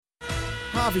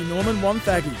Harvey Norman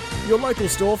Wonthaggi, your local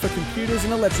store for computers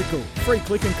and electrical. Free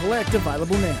click and collect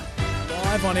available now.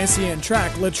 Live on SEN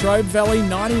Track, Latrobe Valley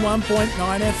 91.9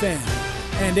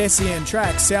 FM and SEN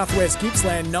Track Southwest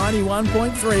Gippsland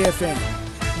 91.3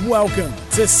 FM. Welcome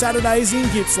to Saturdays in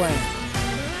Gippsland.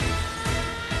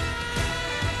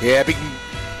 Yeah, big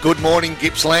good morning,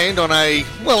 Gippsland, on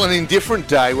an indifferent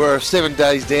day. We're 7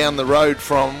 days down the road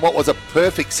from what was a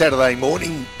perfect Saturday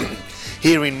morning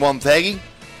here in Wonthaggi.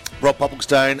 Rob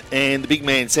Popplestone and the big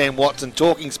man Sam Watson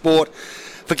talking sport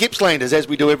for Gippslanders, as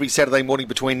we do every Saturday morning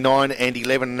between 9 and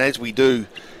 11, and as we do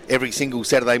every single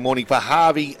Saturday morning for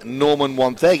Harvey Norman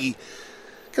Wonthaggi.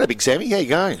 G'day, Big Sammy. How you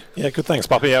going? Yeah, good, thanks,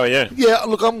 Poppy. How are you? Yeah,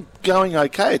 look, I'm going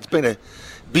okay. It's been a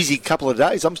busy couple of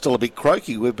days. I'm still a bit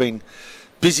croaky. We've been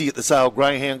busy at the Sale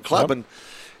Greyhound Club, and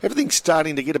everything's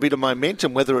starting to get a bit of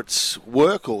momentum, whether it's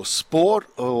work or sport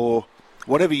or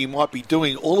whatever you might be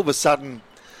doing. All of a sudden,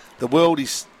 the world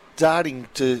is starting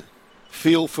to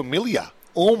feel familiar,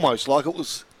 almost like it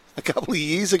was a couple of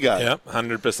years ago. Yeah,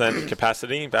 100%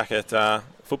 capacity back at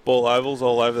football ovals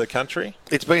all over the country.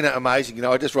 It's been amazing.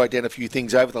 I just wrote down a few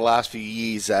things over the last few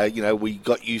years. We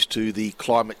got used to the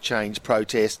climate change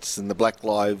protests and the Black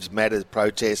Lives Matter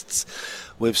protests.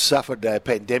 We've suffered a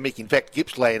pandemic. In fact,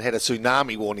 Gippsland had a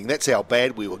tsunami warning. That's how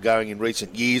bad we were going in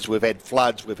recent years. We've had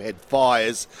floods, we've had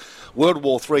fires. World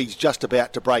War III is just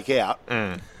about to break out.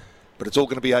 But it's all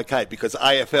going to be okay because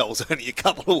AFL's only a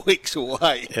couple of weeks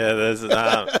away. Yeah, there's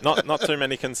not too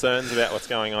many concerns about what's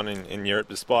going on in Europe,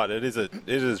 despite it is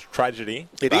a tragedy.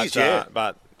 It is, yeah.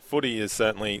 But footy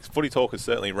talk is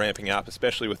certainly ramping up,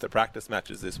 especially with the practice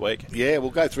matches this week. Yeah, we'll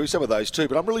go through some of those too.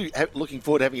 But I'm really looking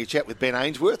forward to having a chat with Ben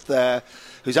Ainsworth,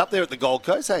 who's up there at the Gold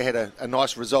Coast. They had a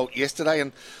nice result yesterday,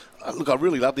 and look, I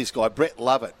really love this guy, Brett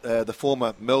Lovett, the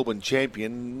former Melbourne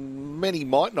champion. Many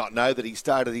might not know that he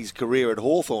started his career at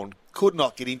Hawthorn. Could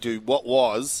not get into what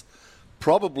was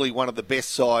probably one of the best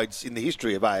sides in the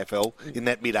history of AFL in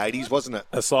that mid-'80s, wasn't it?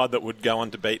 A side that would go on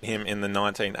to beat him in the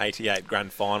 1988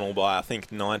 grand final by, I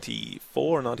think,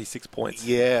 94 or 96 points.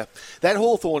 Yeah. That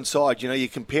Hawthorn side, you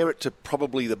compare it to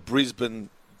probably the Brisbane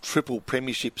triple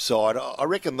premiership side. I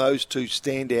reckon those two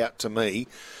stand out to me.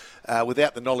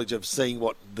 Without the knowledge of seeing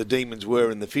what the Demons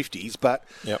were in the 50s. But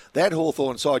that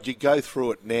Hawthorn side, you go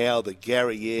through it now, the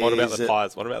Gary Ayres. What about the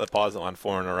Pies? What about the Pies that won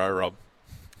 4 in a row, Rob?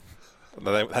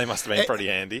 They must have been pretty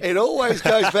handy. It always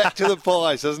goes back to the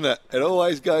Pies, doesn't it? It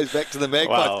always goes back to the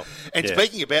Magpies.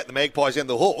 Speaking about the Magpies and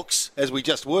the Hawks, as we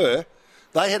just were,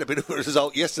 they had a bit of a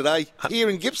result yesterday here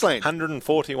in Gippsland.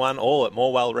 141 all at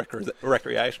Morwell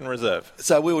Recreation Reserve.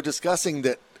 So we were discussing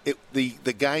that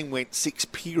the game went 6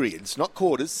 periods, not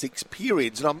quarters, 6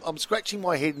 periods. And I'm scratching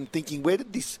my head and thinking, where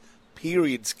did this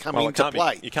periods come into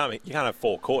play? You can't have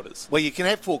 4 quarters. Well, you can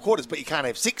have 4 quarters, but you can't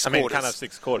have 6 quarters. I mean, you can't have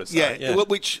 6 quarters. So, yeah,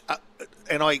 which,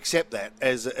 and I accept that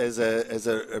as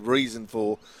a reason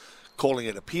for calling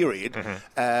it a period.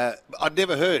 I'd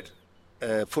never heard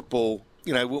football,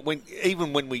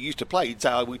 even when we used to play, you'd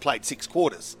say, we played 6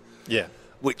 quarters. Yeah.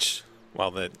 Which...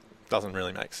 Well, that doesn't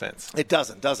really make sense. It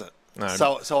doesn't, does it? No.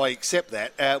 So I accept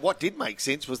that. What did make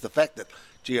sense was the fact that,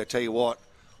 I tell you what,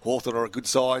 Hawthorn are a good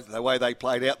side, the way they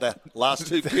played out the last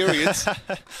 2 periods.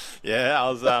 Yeah, I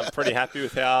was pretty happy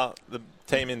with how the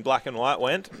team in black and white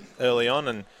went early on,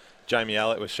 and Jamie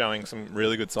Allett was showing some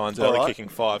really good signs early, kicking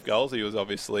 5 goals. He was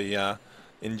obviously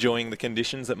enjoying the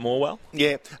conditions at Morwell.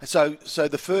 Yeah, so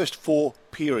the first 4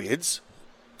 periods,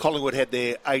 Collingwood had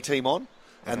their A-team on,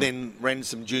 and then ran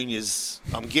some juniors,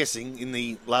 I'm guessing, in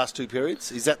the last 2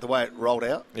 periods. Is that the way it rolled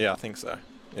out? Yeah, I think so.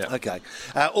 Yeah. Okay.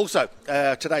 Also,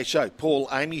 today's show, Paul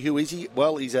Amy, who is he?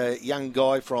 Well, he's a young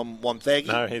guy from Wonthaggi.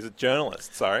 No, he's a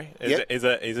journalist, sorry. He's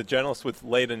a journalist with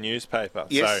Leader newspaper.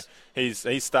 Yes. So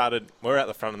he started, we're at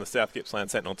the front of the South Gippsland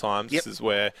Sentinel Times. This is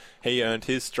where he earned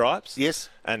his stripes. Yes.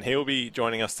 And he'll be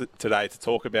joining us today to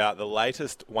talk about the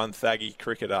latest Wonthaggi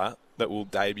cricketer that will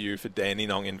debut for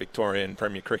Dandenong in Victorian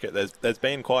Premier Cricket. There's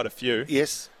been quite a few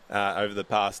over the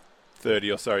past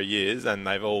 30 or so years, and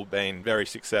they've all been very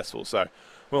successful. So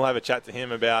we'll have a chat to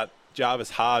him about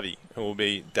Jarvis Harvey, who will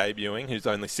be debuting, who's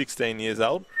only 16 years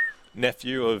old,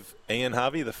 nephew of Ian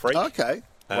Harvey, the Freak. Okay,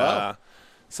 wow.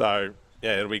 So,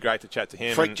 yeah, it'll be great to chat to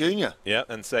him. Freak Junior. Yeah,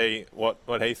 and see what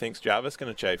he thinks Jarvis can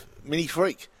achieve. Mini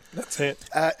Freak. That's it.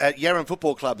 At Yarram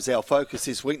Football Club is our focus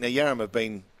this week. Now, Yarram have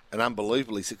been an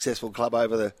unbelievably successful club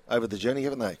over the journey,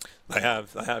 haven't they? They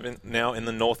have. Now in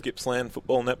the North Gippsland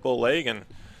Football Netball League, and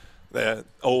they're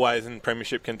always in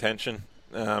premiership contention.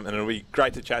 And it'll be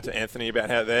great to chat to Anthony about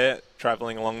how they're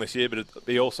travelling along this year, but it'll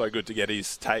be also good to get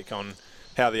his take on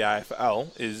how the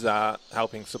AFL is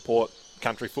helping support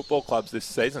country football clubs this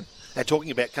season.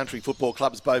 Talking about country football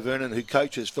clubs, Bo Vernon, who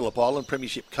coaches Phillip Island,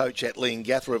 premiership coach at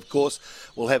Leongatha, of course.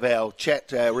 We'll have our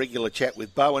regular chat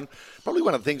with Bowen. Probably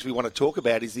one of the things we want to talk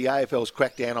about is the AFL's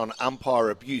crackdown on umpire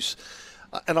abuse.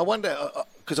 And I wonder,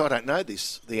 because I don't know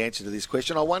the answer to this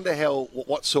question, I wonder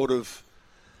what sort of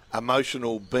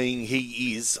emotional being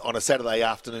he is on a Saturday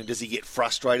afternoon. Does he get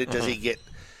frustrated? Does he get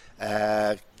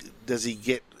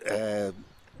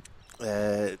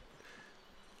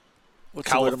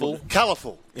colourful?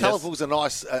 Colourful. Yes. Colourful is a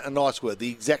nice word, the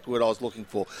exact word I was looking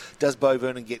for. Does Bo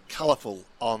Vernon get colourful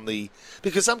on the...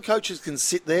 Because some coaches can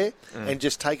sit there and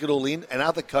just take it all in, and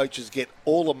other coaches get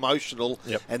all emotional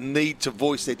and need to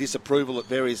voice their disapproval at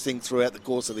various things throughout the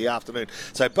course of the afternoon.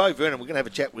 So Bo Vernon, we're going to have a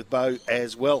chat with Bo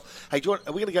as well. Hey, are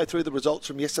we going to go through the results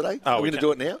from yesterday? Are we going to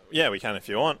do it now? Yeah, we can if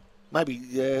you want. Maybe,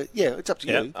 it's up to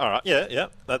you. All right, yeah.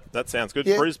 That sounds good.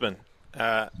 Yeah. Brisbane.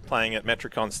 Playing at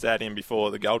Metricon Stadium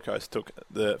before the Gold Coast took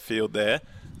the field there.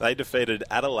 They defeated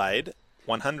Adelaide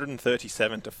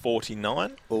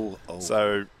 137-49.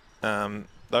 So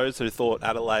those who thought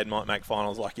Adelaide might make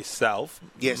finals like yourself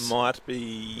might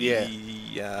be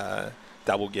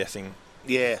double guessing.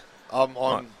 Yeah.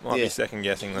 Might be second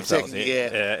guessing themselves.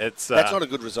 It's that's not a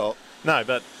good result. No,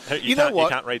 but you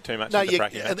can't read too much into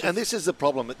bracket matches. And this is the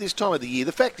problem at this time of the year.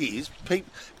 The fact is,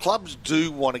 clubs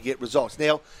do want to get results.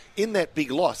 Now, in that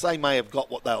big loss, they may have got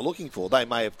what they were looking for. They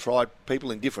may have tried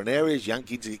people in different areas, young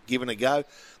kids given a go.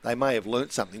 They may have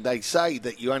learnt something. They say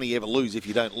that you only ever lose if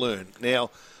you don't learn. Now,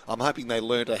 I'm hoping they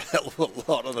learned a hell of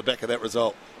a lot on the back of that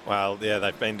result. Well, yeah,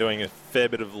 they've been doing a fair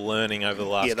bit of learning over the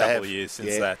last couple of years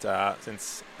since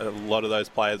since a lot of those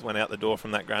players went out the door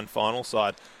from that grand final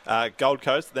side. Gold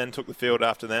Coast then took the field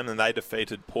after them, and they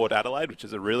defeated Port Adelaide, which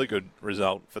is a really good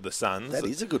result for the Suns. That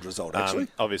is a good result, actually.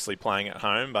 Obviously playing at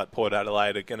home, but Port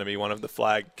Adelaide are going to be one of the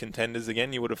flag contenders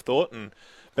again, you would have thought, and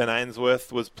Ben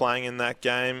Ainsworth was playing in that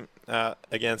game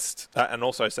against, and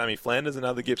also Sammy Flanders,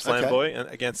 another Gippsland boy, and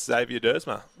against Xavier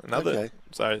Dersma, another. Okay.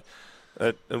 So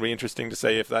it'll be interesting to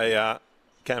see if they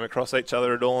came across each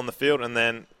other at all on the field. And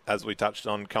then, as we touched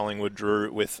on, Collingwood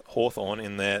drew with Hawthorn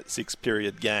in their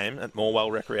 6-period game at Morwell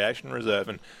Recreation Reserve.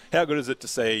 And how good is it to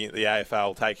see the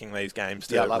AFL taking these games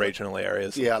to regional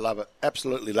areas? Yeah, I love it.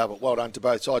 Absolutely love it. Well done to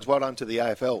both sides. Well done to the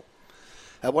AFL.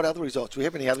 What other results? Do we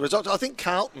have any other results? I think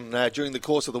Carlton, during the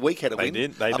course of the week, had a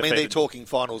win. They did. They're talking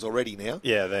finals already now.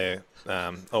 Yeah, they're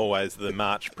always the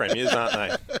March premiers, aren't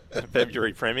they?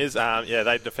 February premiers.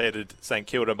 They defeated St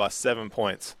Kilda by 7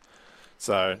 points.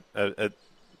 So,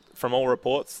 from all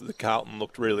reports, the Carlton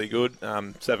looked really good.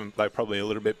 They're probably a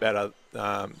little bit better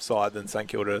side than St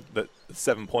Kilda, but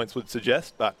 7 points would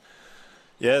suggest. But,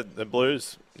 yeah, the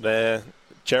Blues,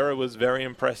 Chera was very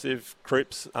impressive.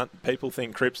 Cripps, people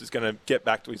think Cripps is going to get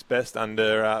back to his best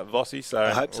under Vossi. So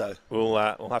I hope so. We'll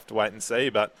have to wait and see,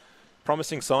 but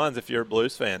promising signs if you're a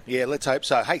Blues fan. Yeah, let's hope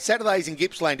so. Hey, Saturdays in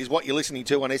Gippsland is what you're listening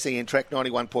to on SEN Track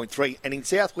 91.3, and in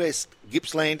Southwest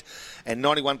Gippsland and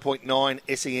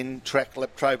 91.9 SEN Track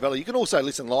Latrobe Valley. You can also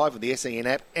listen live on the SEN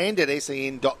app and at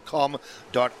sen.com.au.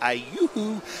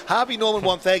 Harvey Norman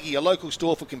Wonthaggi, a local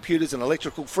store for computers and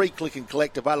electrical, free click and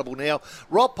collect, available now.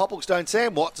 Rob Popplestone,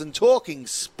 Sam Watson, Talking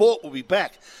Sport will be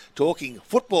back. Talking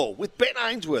football with Ben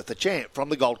Ainsworth, the champ from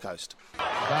the Gold Coast.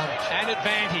 And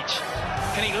advantage.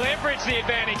 Can he leverage the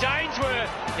advantage? Ainsworth,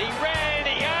 he ran,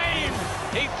 he aimed,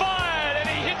 he fired, and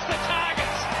he hits the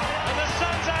targets. And the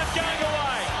Suns aren't going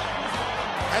away.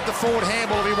 Had the forward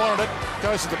handball if he wanted it.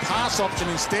 Goes to the pass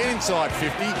option instead inside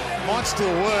 50. Might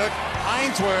still work.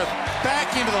 Ainsworth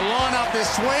back into the lineup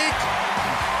this week.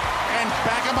 And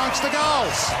back amongst the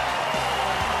goals.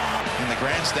 In the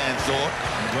grandstand thought,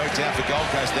 it worked out for Gold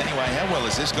Coast anyway. How well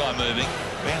is this guy moving?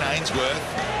 Ben Ainsworth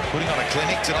putting on a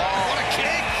clinic tonight. Oh, what a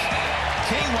kick!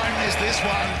 King won't miss this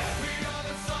one.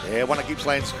 Yeah, one of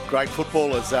Gippsland's great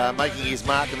footballers making his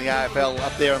mark in the AFL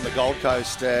up there on the Gold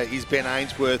Coast is Ben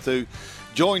Ainsworth, who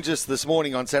joins us this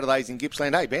morning on Saturdays in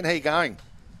Gippsland. Hey, Ben, how you going?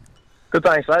 Good,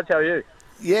 thanks, lads. How are you?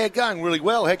 Yeah, going really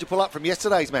well. How'd you pull up from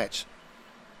yesterday's match?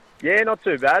 Yeah, not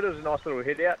too bad. It was a nice little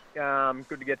hit out.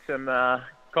 Good to get some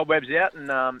cobwebs out, and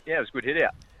it was a good hit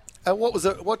out.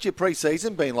 What's your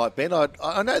pre-season been like, Ben?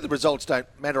 I know the results don't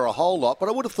matter a whole lot, but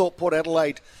I would have thought Port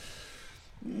Adelaide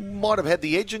might have had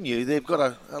the edge on you. They've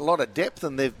got a lot of depth,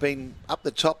 and they've been up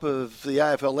the top of the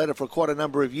AFL ladder for quite a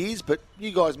number of years, but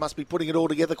you guys must be putting it all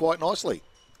together quite nicely.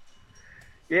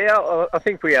 Yeah, I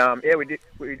think we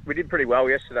did pretty well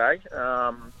yesterday.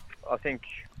 I think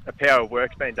a power of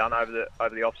work's been done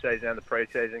over the off season and the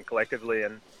pre-season collectively,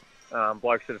 and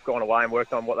blokes that have gone away and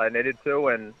worked on what they needed to,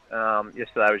 and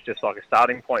yesterday was just like a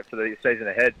starting point for the season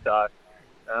ahead. So,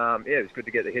 it was good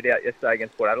to get the hit out yesterday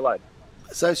against Port Adelaide.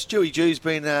 So Stewie Jew's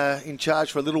been in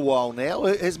charge for a little while now.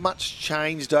 Has much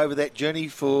changed over that journey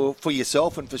for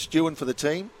yourself and for Stu and for the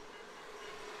team?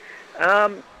 A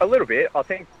little bit. I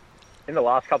think in the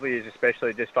last couple of years,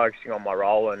 especially, just focusing on my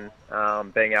role and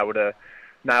being able to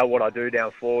nail what I do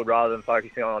down forward rather than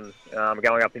focusing on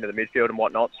going up into the midfield and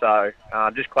whatnot. So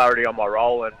just clarity on my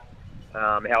role and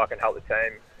how I can help the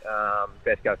team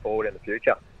best go forward in the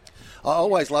future. I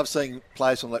always love seeing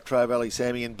players from Latrobe Valley,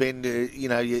 Sammy and Ben.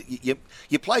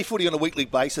 You play footy on a weekly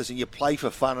basis and you play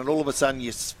for fun, and all of a sudden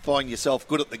you find yourself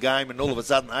good at the game, and all of a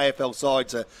sudden AFL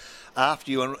sides are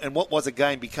after you, and what was a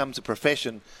game becomes a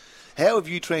profession. How have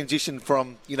you transitioned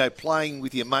from playing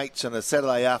with your mates on a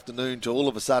Saturday afternoon to all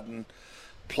of a sudden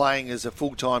playing as a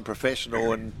full-time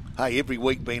professional, and hey, every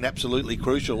week being absolutely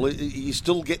crucial? You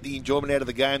still get the enjoyment out of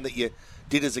the game that you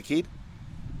did as a kid?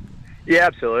 Yeah,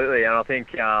 absolutely, and I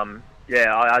think I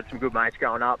had some good mates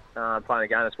growing up playing the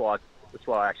game. That's why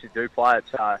I actually do play it.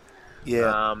 So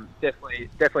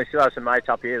definitely still have some mates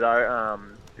up here though.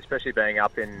 Especially being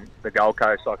up in the Gold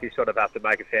Coast, like you sort of have to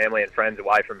make a family and friends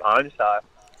away from home. So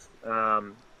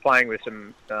playing with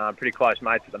some pretty close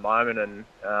mates at the moment, and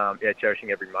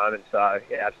cherishing every moment. So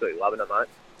absolutely loving it, mate.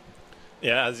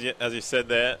 Yeah, as you said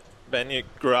there, Ben, you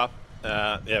grew up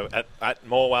at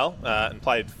Morwell and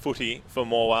played footy for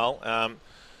Morwell.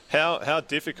 How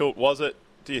difficult was it,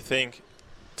 do you think,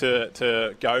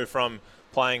 to go from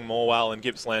playing Morwell and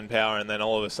Gippsland Power and then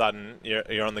all of a sudden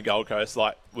you're on the Gold Coast?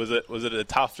 Like, was it a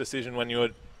tough decision when you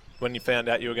found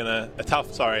out you were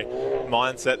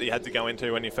mindset that you had to go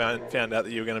into when you found out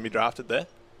that you were going to be drafted there?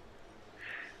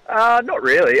 Not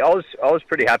really. I was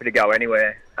pretty happy to go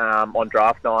anywhere on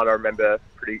draft night. I remember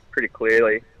pretty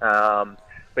clearly.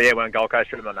 But yeah, when Gold Coast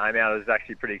threw my name out, it was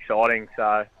actually pretty exciting.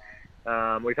 So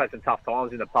we've had some tough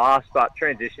times in the past, but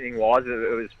transitioning wise,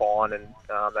 it was fine, and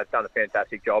they've done a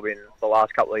fantastic job in the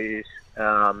last couple of years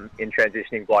in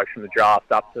transitioning blokes from the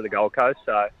draft up to the Gold Coast.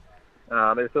 So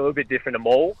it's a little bit different to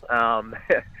Maul. But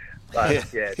I'm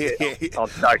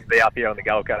stoked to be up here on the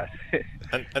Gold Coast.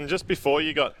 And just before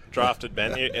you got drafted,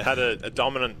 Ben, you had a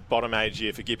dominant bottom age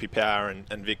year for Gippy Power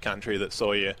and Vic Country that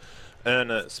saw you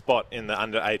earn a spot in the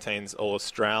under-18s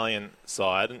All-Australian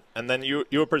side. And then you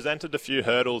were presented a few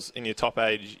hurdles in your top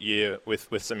age year with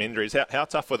some injuries. How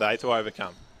tough were they to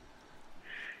overcome?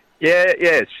 Yeah,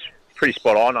 it's pretty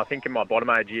spot on. I think in my bottom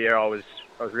age year, I was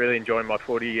really enjoying my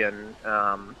footy and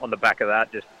on the back of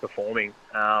that, just performing.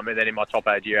 And then in my top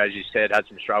age year, as you said, had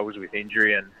some struggles with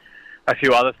injury and a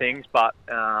few other things, but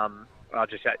I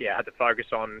just had to focus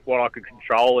on what I could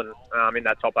control. And in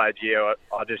that top age year,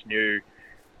 I just knew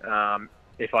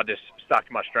if I just stuck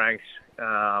to my strengths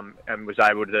and was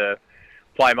able to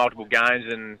play multiple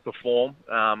games and perform,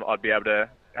 I'd be able to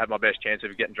have my best chance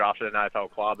of getting drafted at an AFL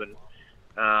club. And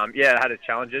it had its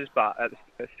challenges, but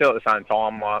still at the same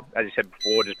time, as you said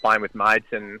before, just playing with mates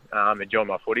and enjoying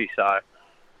my footy. So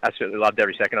absolutely loved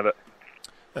every second of it.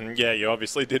 And yeah, you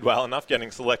obviously did well enough getting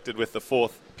selected with the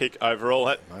 4th pick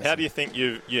overall. How do you think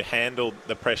you handled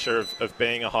the pressure of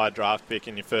being a high draft pick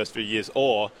in your first few years?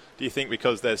 Or do you think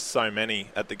because there's so many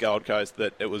at the Gold Coast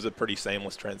that it was a pretty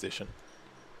seamless transition?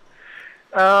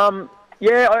 Again,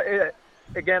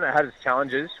 it had its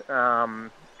challenges.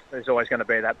 There's always going to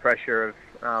be that pressure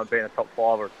of being a top 5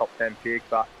 or a top 10 pick,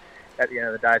 but at the end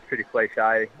of the day, it's pretty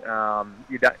cliche.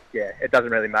 It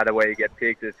doesn't really matter where you get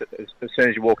picked. As soon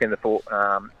as you walk in the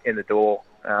door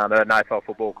at an AFL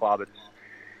football club, it's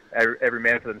every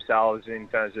man for themselves in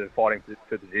terms of fighting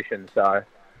for position. So,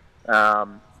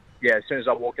 as soon as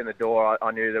I walked in the door,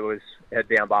 I knew there was head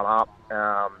down, bum up,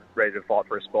 ready to fight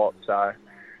for a spot. So,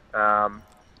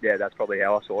 that's probably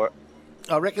how I saw it.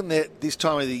 I reckon that this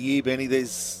time of the year, Benny,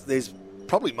 there's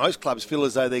probably most clubs feel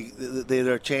as though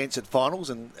they're a chance at finals,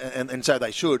 and so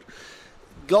they should.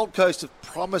 Gold Coast have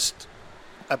promised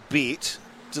a bit,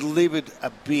 delivered a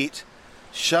bit,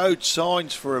 showed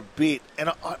signs for a bit,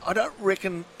 and I don't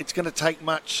reckon it's going to take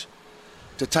much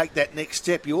to take that next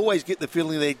step. You always get the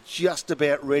feeling they're just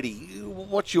about ready.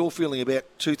 What's your feeling about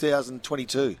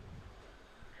 2022?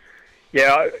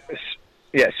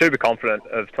 Super confident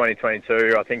of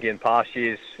 2022. I think in past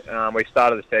years we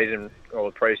started the season or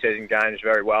the pre-season games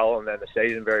very well, and then the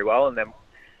season very well, and then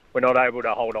we're not able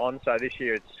to hold on. So this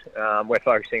year we're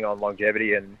focusing on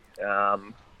longevity and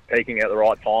peaking at the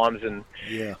right times, and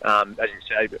as you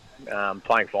say,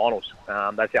 playing finals.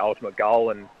 That's our ultimate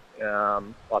goal, and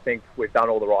I think we've done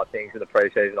all the right things in the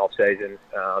pre-season, off-season.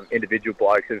 Individual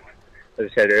blokes have, as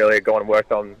I said earlier, gone and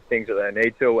worked on things that they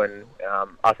need to, and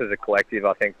us as a collective,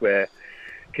 I think we're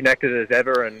connected as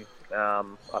ever, and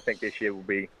I think this year will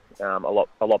be a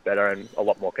lot better and a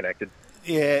lot more connected.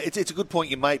 Yeah, it's a good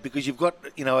point you make, because you've got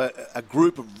a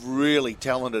group of really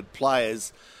talented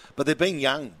players, but they've been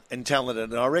young and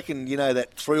talented, and I reckon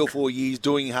that 3 or 4 years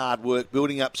doing hard work,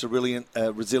 building up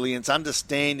resilience,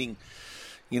 understanding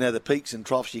the peaks and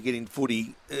troughs you get in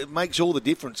footy, it makes all the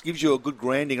difference. Gives you a good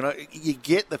grounding, and you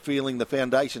get the feeling the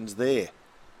foundation's there.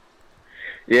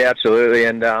 Yeah, absolutely,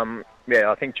 and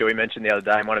I think Joey mentioned the other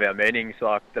day in one of our meetings,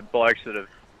 like the blokes that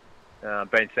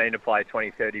have been seen to play 20,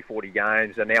 30, 40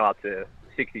 games are now up to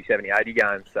 60, 70, 80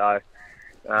 games. So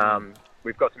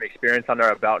we've got some experience under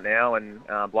our belt now, and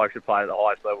blokes have played at the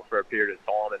highest level for a period of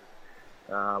time.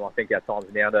 And I think our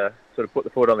time's now to sort of put the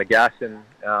foot on the gas and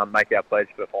make our pledge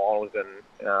for the finals.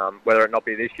 And whether it not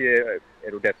be this year,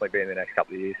 it'll definitely be in the next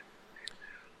couple of years.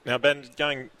 Now, Ben,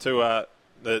 going to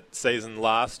the season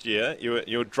last year,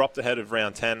 you were dropped ahead of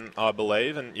round 10, I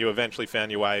believe, and you eventually found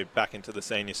your way back into the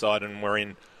senior side and were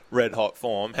in red-hot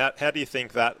form. How do you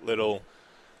think that little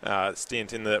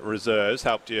stint in the reserves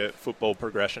helped your football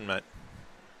progression, mate?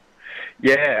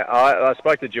 Yeah, I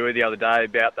spoke to Dewey the other day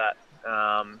about that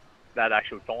that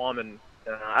actual time, and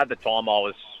at the time I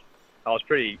was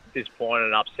pretty disappointed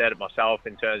and upset at myself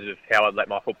in terms of how I'd let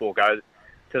my football go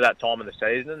to that time of the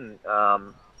season.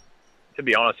 To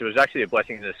be honest, it was actually a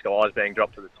blessing in disguise being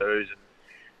dropped to the twos.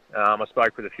 And I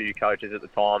spoke with a few coaches at the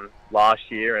time last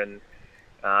year, and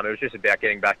it was just about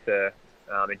getting back to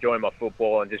enjoying my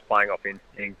football and just playing off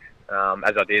instinct,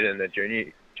 as I did in the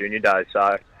junior days.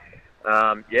 So,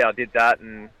 I did that,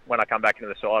 and when I come back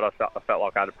into the side, I felt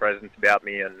like I had a presence about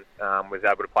me and was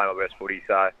able to play my best footy.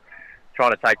 So,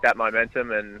 trying to take that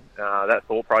momentum and that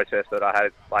thought process that I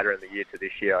had later in the year to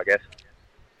this year, I guess.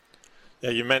 Yeah,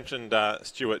 you mentioned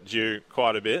Stuart Dew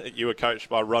quite a bit. You were coached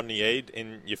by Rodney Eade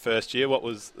in your first year. What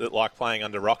was it like playing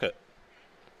under Rocket?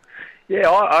 Yeah,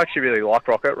 I actually really like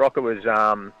Rocket. Rocket was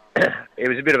he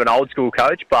was a bit of an old school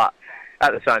coach, but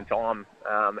at the same time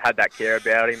had that care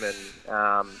about him, and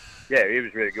he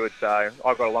was really good. So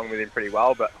I got along with him pretty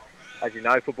well. But as you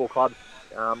know, football clubs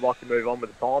like to move on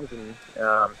with the times, and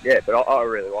but I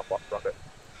really like Rocket.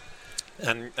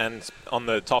 And on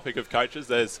the topic of coaches,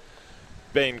 there's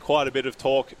been quite a bit of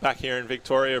talk back here in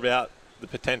Victoria about the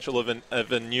potential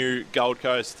of a new Gold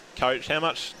Coast coach. How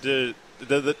much does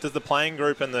the playing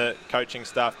group and the coaching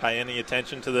staff pay any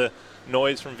attention to the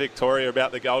noise from Victoria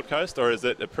about the Gold Coast, or is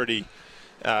it a pretty?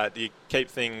 Do you keep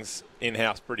things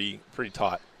in-house pretty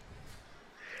tight?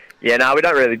 Yeah, no, we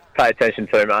don't really pay attention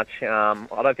too much.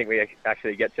 I don't think we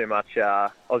actually get too much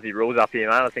Aussie rules up here,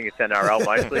 mate. I think it's NRL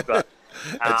mostly, but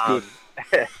that's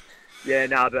good. Yeah,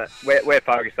 no, but we're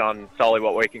focused on solely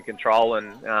what we can control,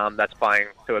 and that's playing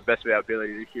to the best of our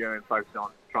ability this year and focused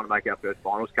on trying to make our first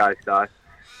finals case. So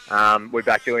we're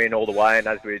back doing all the way, and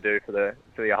as we do for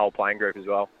the whole playing group as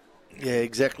well. Yeah,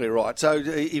 exactly right. So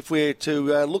if we're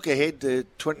to look ahead to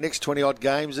next 20-odd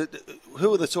games,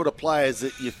 who are the sort of players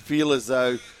that you feel as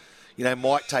though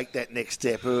might take that next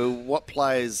step? What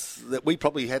players that we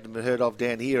probably hadn't heard of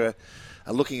down here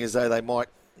are looking as though they might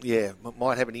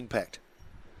have an impact?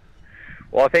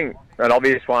 Well, I think an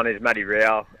obvious one is Matty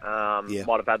Rao.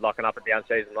 Might have had like an up and down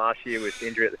season last year with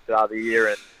injury at the start of the year,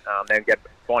 and then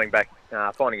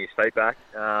finding his feet back.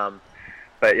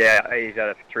 But yeah, he's had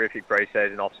a terrific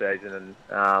pre-season, off-season,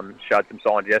 and showed some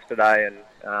signs yesterday. And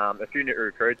a few new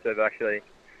recruits have actually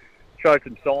showed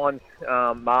some signs.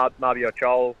 Marby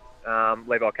Ochol,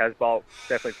 Levi Casbolt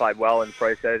definitely played well in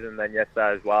pre-season, and then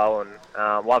yesterday as well.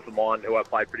 And one for mine, who I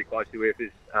played pretty closely with,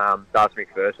 is Darcy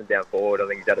McPherson down forward. I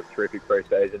think he's had a terrific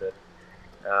pre-season,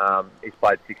 and he's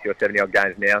played 60 or 70 odd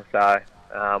games now. So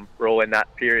we're all in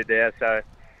that period there. So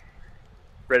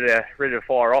ready to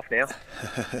fire off now.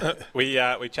 We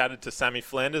chatted to Sammy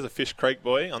Flanders, a Fish Creek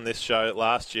boy, on this show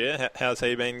last year. How's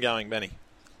he been going, Benny?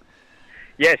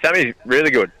 Yeah, Sammy's really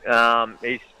good.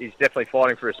 He's definitely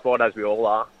fighting for a spot, as we all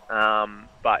are.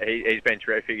 But he's been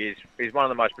terrific. He's one of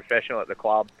the most professional at the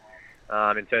club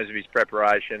in terms of his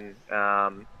preparation.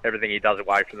 Everything he does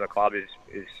away from the club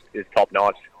is top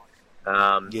notch.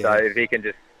 So if he can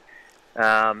just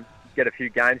get a few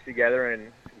games together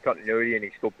and continuity in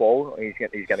his football, he's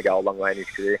going to go a long way in his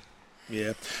career.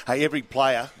 Yeah. Hey, every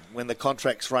player, when the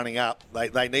contract's running up,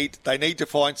 they need to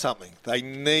find something. They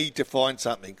need to find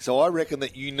something. So I reckon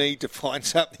that you need to find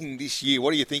something this year.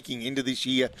 What are you thinking into this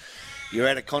year? You're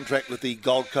out of contract with the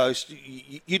Gold Coast.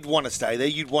 You'd want to stay there.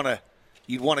 You'd want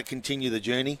to continue the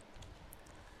journey.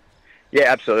 Yeah,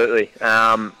 absolutely.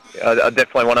 I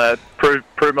definitely want to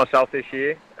prove myself this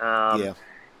year.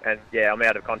 And yeah, I'm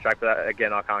out of contract, but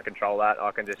again, I can't control that.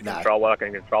 I can just control what I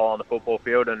can control on the football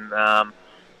field, and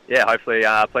hopefully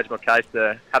pledge my case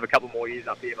to have a couple more years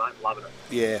up here, mate. I'm loving it.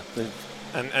 Yeah,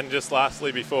 And just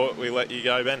lastly, before we let you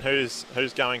go, Ben, who's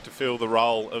going to fill the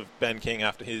role of Ben King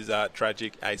after his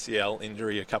tragic ACL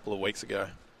injury a couple of weeks ago?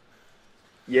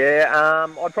 Yeah,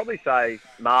 I'd probably say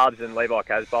Marbs and Levi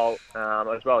Casbolt,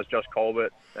 as well as Josh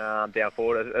Colbert down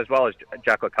forward, as well as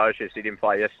Jack Lukosius. He didn't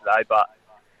play yesterday, but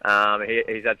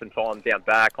he's had some time down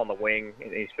back on the wing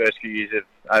in his first few years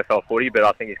of AFL footy, but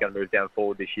I think he's going to move down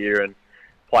forward this year and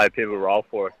play a pivotal role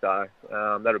for us, so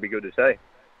that'll be good to see.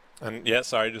 And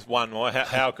just one more.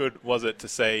 How good was it to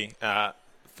see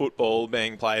football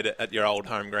being played at your old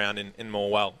home ground in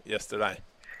Morwell yesterday?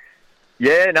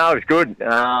 Yeah, no, it was good.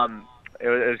 It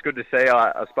was good to see.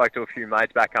 I spoke to a few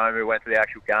mates back home who went to the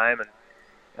actual game,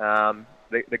 and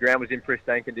the ground was in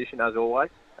pristine condition as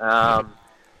always. But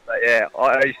yeah,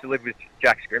 I used to live with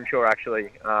Jack Scrimshaw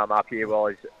actually up here while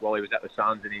he was at the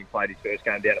Suns, and he played his first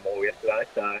game down at Morwell yesterday.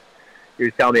 So he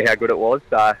was telling me how good it was.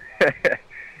 So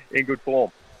in good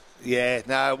form. Yeah,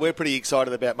 no, we're pretty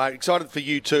excited about, mate. Excited for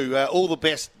you too. All the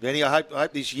best, Benny. I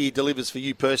hope this year delivers for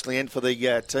you personally and for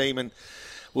the team, and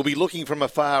we'll be looking from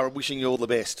afar and wishing you all the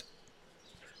best.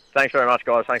 Thanks very much,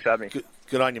 guys. Thanks for having me.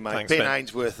 Good on you, mate. Thanks, Ben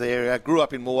Ainsworth there. Grew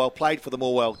up in Morwell, played for the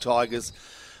Morwell Tigers,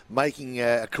 making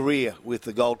a career with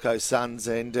the Gold Coast Suns,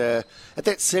 and at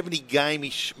that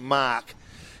 70-game-ish mark,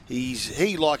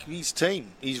 he like his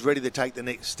team, he's ready to take the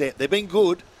next step. They've been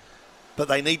good, but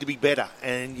they need to be better,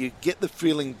 and you get the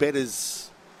feeling better's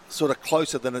sort of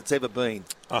closer than it's ever been.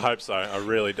 I hope so. I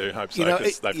really do hope so,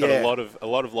 because they've got a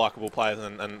lot of likeable players,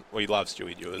 and we love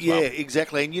Stewie Dew as well. Yeah,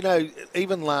 exactly. And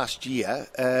even last year,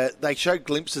 they showed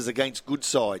glimpses against good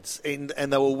sides, and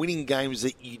they were winning games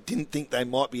that you didn't think they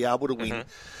might be able to win. Mm-hmm.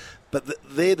 But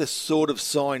they're the sort of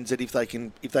signs that if they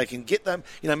can get them,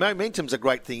 momentum's a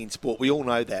great thing in sport. We all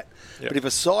know that. Yep. But if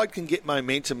a side can get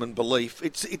momentum and belief,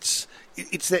 it's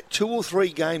that 2 or 3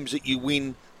 games that you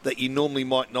win that you normally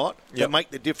might not that make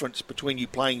the difference between you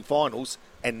playing finals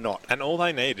and not. And all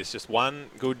they need is just one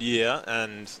good year,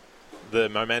 and the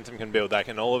momentum can build. They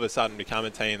can all of a sudden become a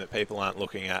team that people aren't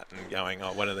looking at and going,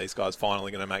 "Oh, when are these guys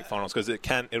finally going to make finals?" Because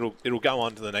it'll go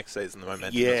on to the next season, the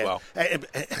momentum as well. And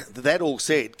that all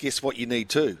said, guess what you need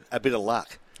too? A bit of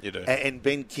luck. You do. And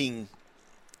Ben King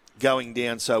going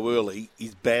down so early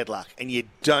is bad luck, and you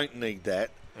don't need that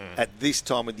at this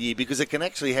time of the year, because it can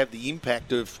actually have the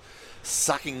impact of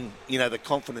sucking the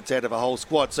confidence out of a whole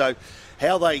squad. So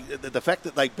the fact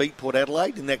that they beat Port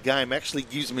Adelaide in that game actually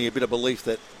gives me a bit of belief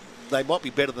that they might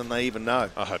be better than they even know.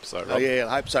 I hope so, Rob. Oh, yeah,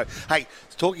 I hope so. Hey,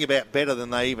 talking about better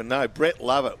than they even know, Brett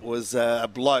Lovett was a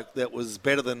bloke that was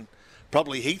better than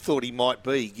probably he thought he might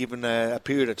be, given a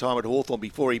period of time at Hawthorn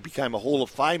before he became a Hall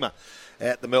of Famer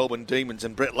at the Melbourne Demons,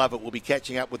 and Brett Lovett will be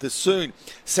catching up with us soon.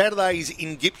 Saturdays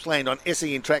in Gippsland on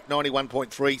SEN Track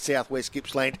 91.3 Southwest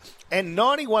Gippsland and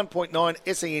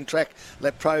 91.9 SEN Track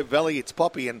Latrobe Valley. It's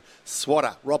Poppy and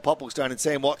Swatter, Rob Popplestone and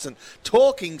Sam Watson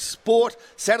talking sport.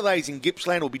 Saturdays in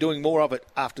Gippsland. We'll be doing more of it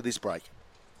after this break.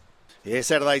 Yeah,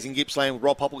 Saturdays in Gippsland with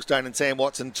Rob Popplestone and Sam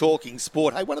Watson talking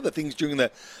sport. Hey, one of the things during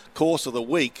the course of the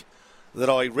week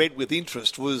that I read with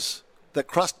interest was that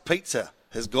Crust Pizza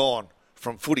has gone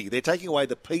from footy. They're taking away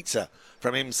the pizza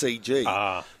from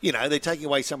MCG. They're taking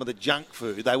away some of the junk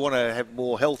food. They want to have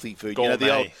more healthy food.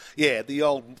 Gourmet. The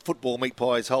old football meat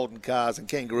pies, Holden cars and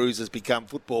kangaroos has become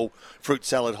football fruit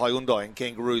salad Hyundai and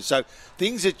kangaroos. So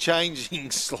things are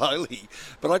changing slowly.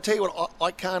 But I tell you what,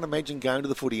 I can't imagine going to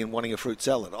the footy and wanting a fruit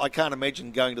salad. I can't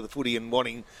imagine going to the footy and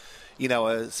wanting,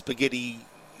 a spaghetti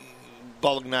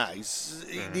bolognese.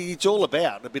 It's all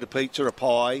about a bit of pizza, a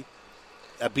pie,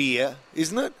 a beer,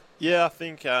 isn't it? Yeah, I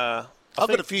think I've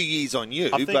got a few years on you,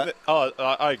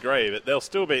 I agree, but there'll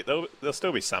still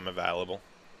be some available.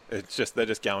 It's just they're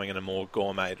just going in a more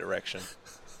gourmet direction.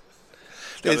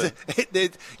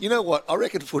 You know what? I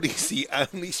reckon footy is the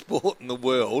only sport in the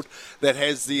world that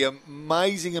has the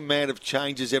amazing amount of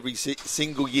changes every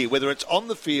single year, whether it's on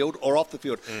the field or off the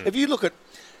field. If you look at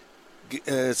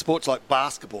sports like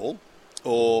basketball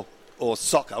or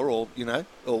soccer or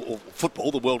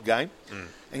football, the world game,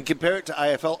 and compare it to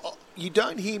AFL, you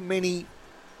don't hear many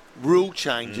rule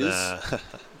changes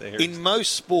in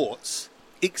most sports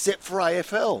except for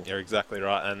AFL. You're exactly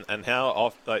right, and how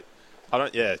often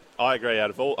I agree. Out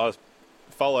of all, I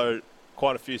follow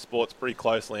quite a few sports pretty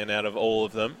closely, and out of all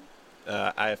of them,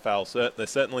 AFL there's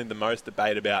certainly the most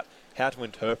debate about how to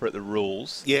interpret the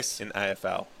rules. Yes. In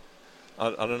AFL, I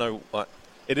don't know.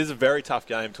 It is a very tough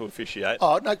game to officiate.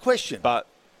 Oh, no question. But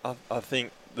I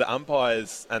think the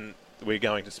umpires, and we're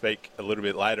going to speak a little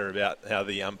bit later about how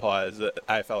the umpires, the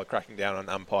AFL are cracking down on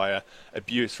umpire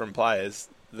abuse from players.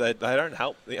 They don't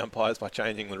help the umpires by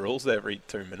changing the rules every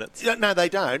 2 minutes. No, they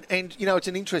don't. And, it's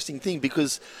an interesting thing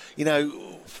because,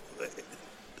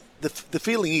 the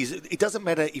feeling is, it doesn't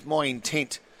matter if my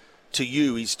intent to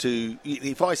you is to,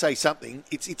 if I say something,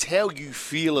 it's how you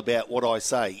feel about what I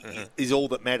say is all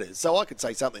that matters. So I could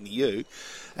say something to you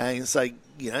and say,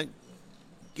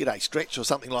 g'day Stretch or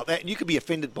something like that, and you could be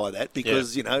offended by that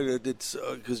because it's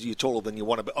because you're taller than you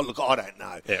want to be. Oh, look, I don't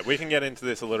know. Yeah, we can get into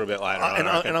this a little bit later on.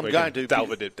 And I'm going to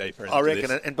delve a bit deeper into I reckon,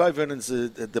 this. and Bo Vernon's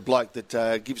the bloke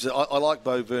that gives. I like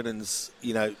Bo Vernon's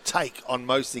take on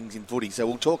most things in footy. So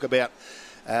we'll talk about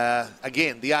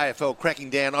again the AFL cracking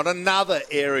down on another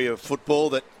area of football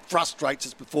that frustrates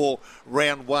us before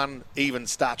round one even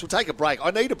starts. We'll take a break.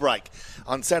 I need a break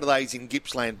on Saturdays in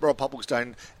Gippsland, Rob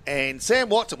Popplestone and Sam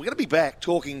Watson. We're going to be back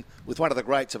talking with one of the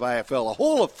greats of AFL, a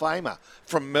Hall of Famer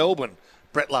from Melbourne,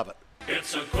 Brett Lovett.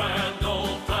 It's a grand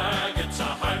old flag, it's a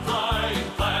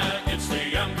high-flying flag, it's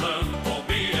the emblem for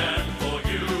me and for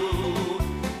you.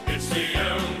 It's the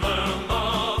emblem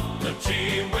of the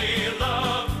team we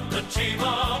love, the team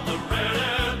of the red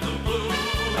and the blue.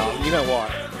 Oh, you know what?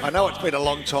 I know it's been a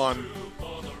long time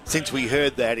since we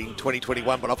heard that in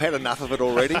 2021, but I've had enough of it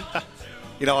already.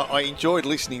 I enjoyed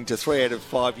listening to 3 out of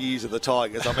 5 years of the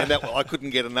Tigers. I mean, I couldn't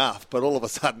get enough, but all of a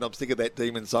sudden I'm sick of that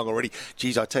Demon song already.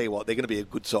 Geez, I tell you what, they're going to be a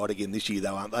good side again this year,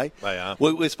 though, aren't they? They are.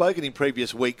 We've spoken in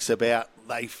previous weeks about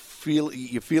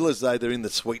you feel as though they're in the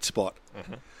sweet spot.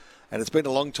 Mm-hmm. And it's been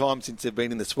a long time since they've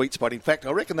been in the sweet spot. In fact,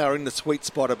 I reckon they were in the sweet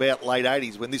spot about late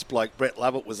 80s when this bloke, Brett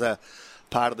Lovett, was a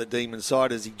part of the Demon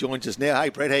side as he joins us now. Hey,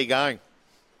 Brett, how you going?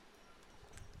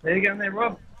 How you going there,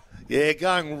 Rob? Yeah,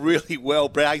 going really well,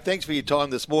 Brett. Hey, thanks for your time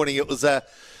this morning. It was an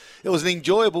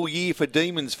enjoyable year for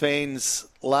Demons fans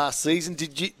last season.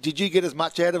 Did you get as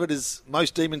much out of it as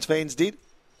most Demons fans did?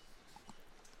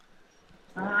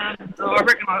 I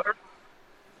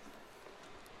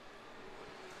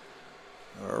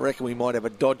reckon we might have a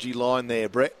dodgy line there,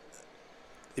 Brett.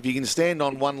 If you can stand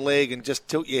on one leg and just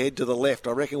tilt your head to the left,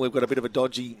 I reckon we've got a bit of a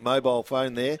dodgy mobile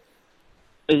phone there.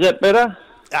 Is that better?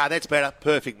 That's better.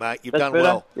 Perfect, mate. You've That's done better?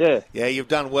 well. Yeah. Yeah, you've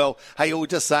done well. Hey, you were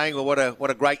just saying, well, what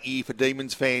a great year for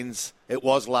Demons fans it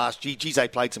was last year. Geez, they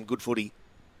played some good footy.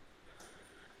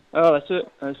 Oh,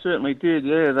 they certainly did,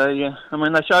 yeah.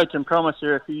 They showed some promise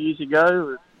there a few years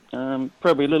ago.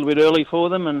 Probably a little bit early for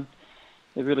them, and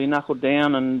they really knuckled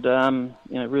down and,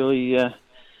 really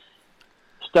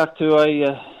stuck to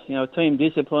a team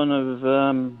discipline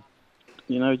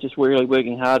of, just really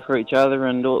working hard for each other,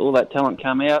 and all that talent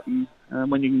come out. And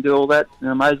when you can do all that,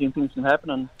 amazing things can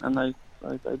happen, and they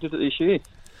did it this year.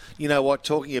 You know what,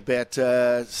 talking about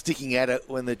sticking at it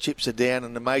when the chips are down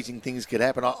and amazing things could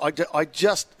happen, I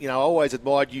always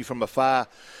admired you from afar.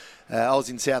 I was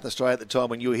in South Australia at the time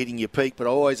when you were hitting your peak, but I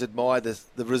always admired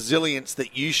the resilience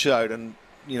that you showed, and,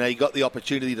 you got the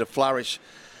opportunity to flourish.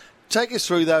 Take us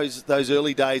through those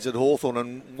early days at Hawthorn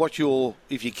and what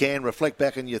if you can, reflect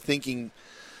back on your thinking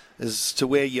as to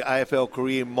where your AFL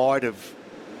career might have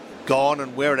gone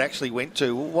and where it actually went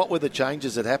to. What were the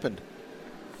changes that happened?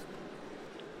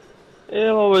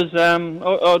 Yeah,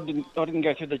 I didn't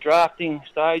go through the drafting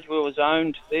stage where I was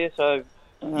owned there, so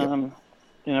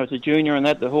as a junior and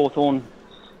the Hawthorn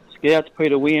scouts,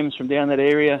 Peter Williams from down that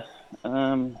area,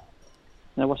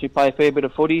 watched me play a fair bit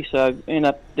of footy, so ended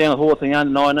up down at Hawthorn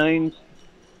under-19s,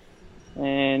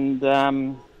 and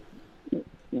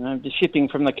just shifting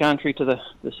from the country to the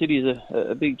city is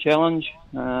a big challenge.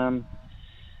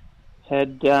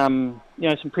 Had some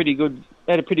pretty good.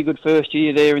 Had a pretty good first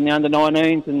year there in the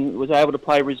under-19s, and was able to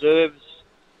play reserves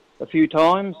a few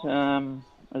times as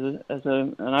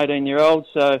an 18-year-old.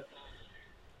 So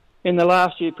in the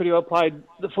last year, pretty well played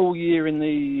the full year in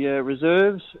the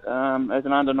reserves as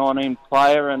an under-19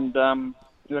 player, and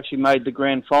we actually made the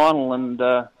grand final. And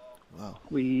wow.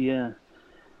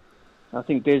 I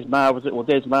think Des Maher was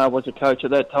the coach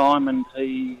at that time, and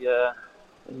he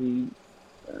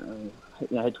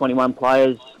had 21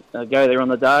 players go there on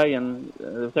the day, and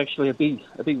there was actually a big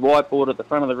whiteboard at the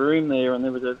front of the room there, and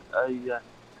there was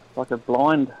a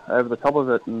blind over the top of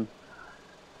it, and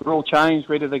we're all changed,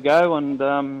 ready to go, and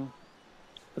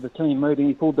for the team meeting,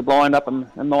 he pulled the blind up,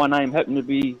 and my name happened to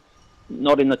be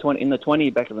not in the 20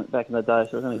 back in the day,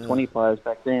 so it was only 20 players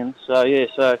back then. So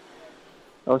so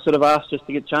I was sort of asked just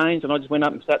to get changed, and I just went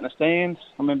up and sat in the stands.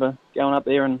 I remember going up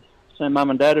there and seeing Mum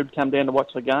and Dad who'd come down to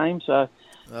watch the game, so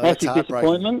massive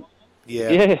disappointment. Yeah,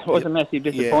 it was a massive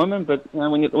disappointment. Yeah. But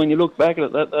when you look back at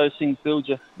it, those things build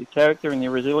your character and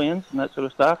your resilience and that sort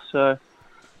of stuff. So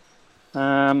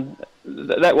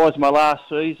that was my last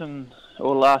season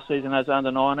as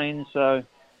under-19. So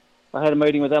I had a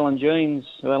meeting with Alan Jeans.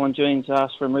 So Alan Jeans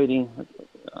asked for a meeting.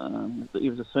 He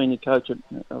was a senior coach at,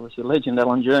 obviously, legend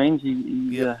Alan Jeans.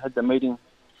 He had the meeting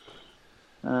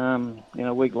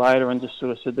a week later, and just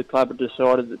sort of said the club had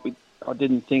decided that I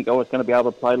didn't think I was going to be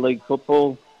able to play league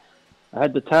football. I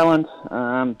had the talent,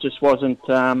 just wasn't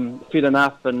fit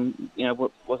enough, and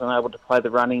wasn't able to play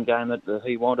the running game that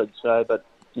he wanted. So, but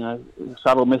a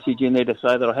subtle message in there to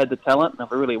say that I had the talent, and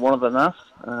if I really wanted enough,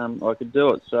 I could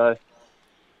do it. So,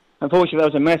 unfortunately, that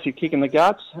was a massive kick in the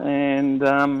guts, and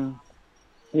from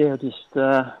there I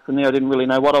didn't really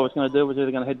know what I was going to do. I was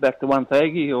either going to head back to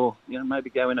Wonthaggi or maybe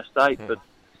go interstate. But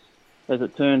as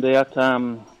it turned out,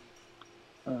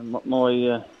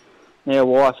 my now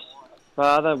wife's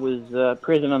father was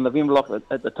president of Inverloch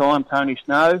at the time, Tony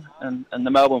Snow, and the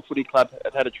Melbourne Footy Club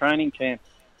had a training camp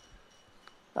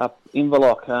up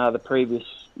Inverloch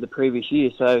the previous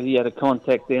year. So he had a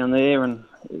contact down there, and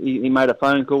he made a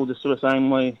phone call just sort of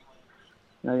saying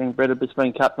young Brett had just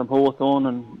been cut from Hawthorn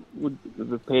and would be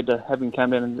prepared to have him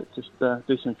come down and just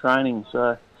do some training.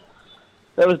 So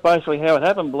that was basically how it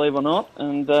happened, believe it or not.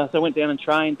 And so I went down and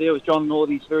trained there. It was John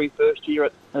Northey's very first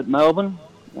year at Melbourne.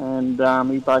 And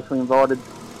he basically invited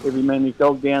every man his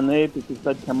dog down there because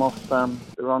they'd come off the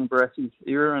Ron Barassi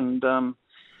era, and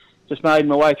just made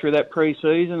my way through that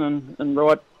pre-season and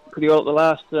right pretty well at the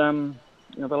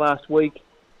last week.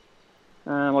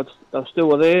 I was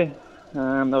still there. They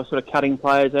were sort of cutting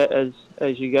players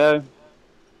as you go.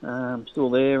 Still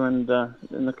there, and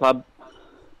the club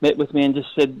met with me and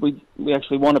just said, we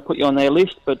actually want to put you on their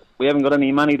list, but we haven't got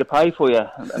any money to pay for you.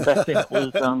 And back then it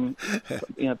was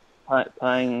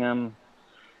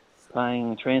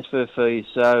paying transfer fees,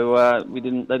 so they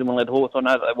didn't want to let Hawthorn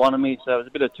know that they wanted me. So it was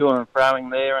a bit of to and froing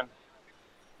there, and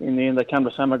in the end they come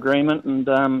to some agreement, and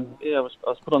I was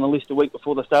put on the list a week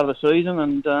before the start of the season,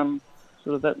 and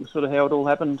that was sort of how it all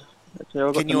happened. That's how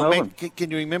I got to Melbourne.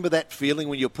 Can you remember that feeling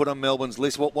when you were put on Melbourne's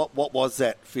list? What was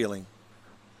that feeling?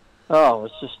 Oh, it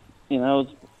was just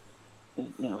it's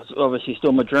obviously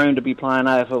still my dream to be playing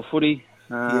AFL footy.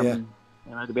 To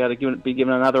be able to be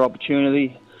given another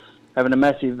opportunity, having a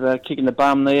massive kick in the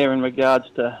bum there in regards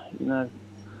to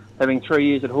having 3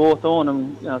 years at Hawthorn,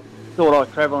 and thought I was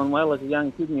travelling well as a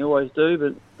young kid, and you always do.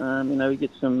 But you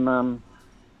get some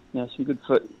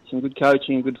good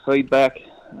coaching, good feedback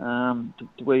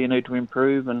to where you need to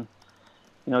improve, and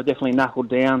definitely knuckled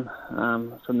down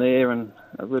from there, and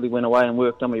I really went away and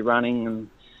worked on my running, and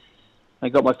I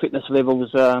got my fitness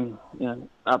levels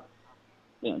up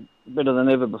better than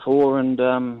ever before, and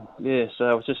so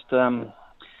I was just I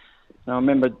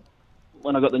remember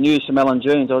when I got the news from Alan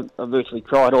Jones, I virtually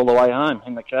cried all the way home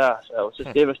in the car, so it was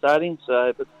just devastating.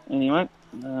 So, but anyway,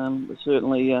 but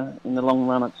certainly in the long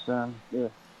run it's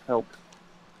helped.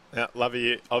 Now, Lovey,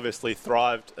 you obviously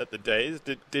thrived at the D's.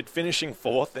 Did finishing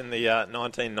fourth in the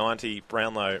 1990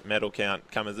 Brownlow medal count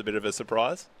come as a bit of a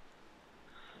surprise?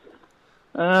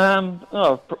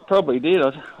 Probably did.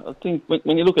 I think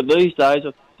when you look at these days,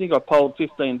 I think I polled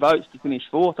 15 votes to finish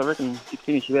fourth. I reckon you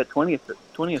finish about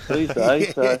 20th these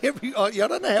days. So. I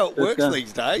don't know how it works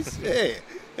these days. Yeah.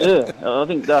 Yeah, I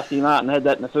think Dusty Martin had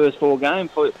that in the first 4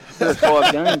 games, first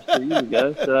 5 games 2 years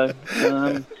ago. So,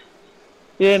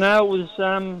 it was.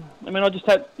 I just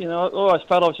had, I always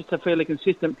felt I was just a fairly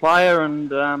consistent player, and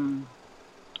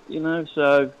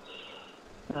so.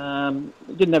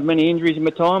 Didn't have many injuries in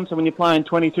my time, so when you're playing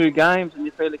 22 games and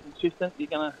you're fairly consistent, you're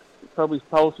going to probably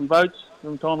poll some votes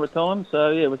from time to time.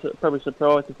 So, it was probably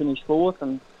surprised to finish fourth,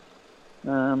 and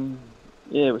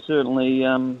it was certainly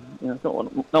it's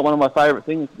not one of my favourite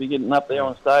things to be getting up there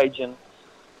on stage and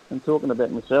talking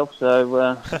about myself.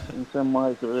 So, in some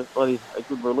ways, it was probably a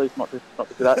good relief not to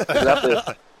get up there.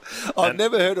 I've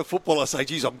never heard a footballer say,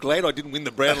 geez, I'm glad I didn't win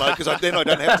the Brownlow because then I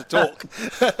don't have to talk.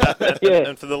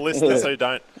 And for the listeners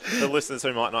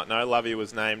who might not know, Lovey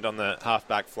was named on the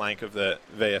half-back flank of the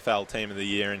VFL Team of the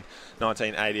Year in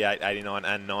 1988, 89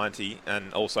 and 90,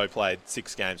 and also played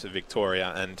 6 games for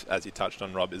Victoria, and as you touched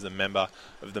on, Rob, is a member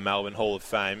of the Melbourne Hall of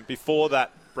Fame. Before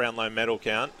that Brownlow medal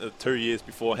count, 2 years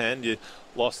beforehand, you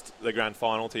lost the grand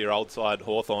final to your old side,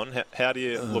 Hawthorn. How do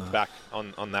you look back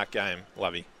on that game,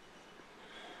 Lovey?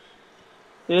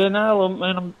 Yeah,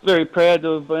 I'm very proud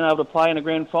to have been able to play in a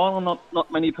grand final.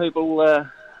 Not many people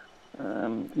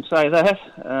can say that.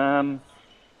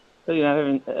 But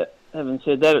having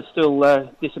said that, it's still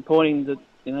disappointing that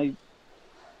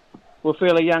we're a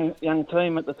fairly young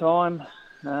team at the time.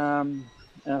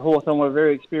 Hawthorn were a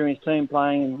very experienced team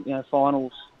playing in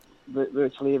finals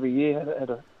virtually every year.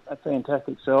 Had a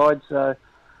fantastic side. So,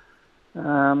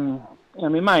 my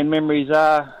main memories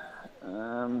are.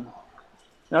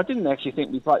 I didn't actually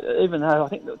think we played, even though I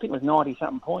think it was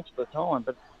 90-something points at the time,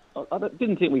 but I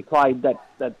didn't think we played that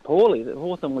poorly. That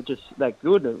Hawthorn were just that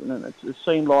good, and it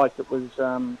seemed like it was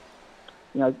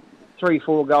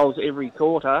 3-4 goals every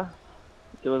quarter,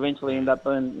 to eventually end up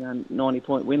being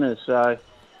 90-point winners. So,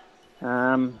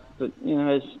 but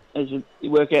as you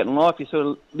work out in life, you sort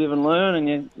of live and learn,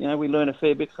 and we learn a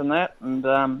fair bit from that. And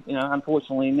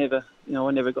unfortunately, I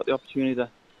never got the opportunity to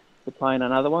play in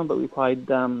another one, but we played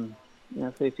a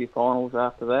fair few finals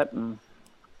after that, and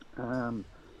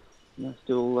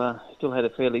still had a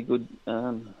fairly good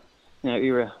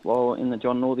era while in the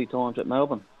John Northey times at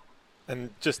Melbourne.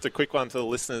 And just a quick one to the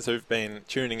listeners who've been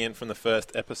tuning in from the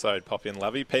first episode, Poppy and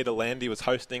Lovey. Peter Landy was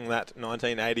hosting that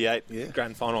 1988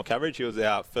 Grand Final coverage. He was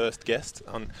our first guest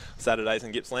on Saturdays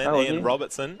in Gippsland. Ian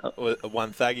Robertson, a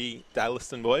Wonthaggi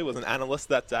Daliston boy, was an analyst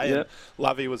that day. Yep. And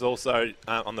Lovey was also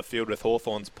on the field with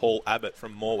Hawthorn's Paul Abbott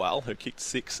from Morwell, who kicked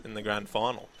 6 in the Grand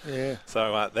Final. Yeah.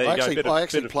 So there you go. I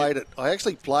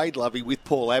actually played Lovey with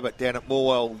Paul Abbott down at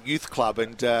Morwell Youth Club,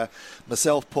 and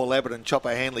myself, Paul Abbott and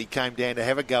Chopper Hanley came down to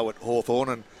have a go at Hawthorn,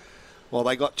 and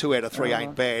they got 2 out of 3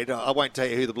 ain't bad. I won't tell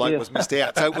you who the bloke was missed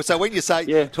out. So when you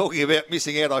say talking about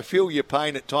missing out, I feel your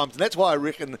pain at times, and that's why I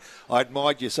reckon I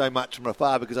admired you so much from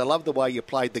afar, because I love the way you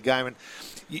played the game. And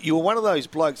you were one of those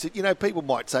blokes that, people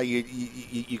might say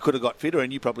you could have got fitter,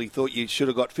 and you probably thought you should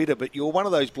have got fitter, but you were one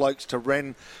of those blokes who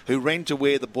ran to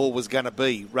where the ball was going to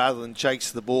be rather than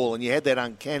chase the ball, and you had that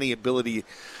uncanny ability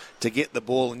to get the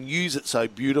ball and use it so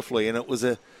beautifully. And it was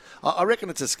I reckon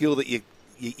it's a skill that you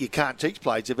can't teach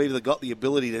players. They've either got the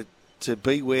ability to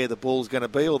be where the ball's going to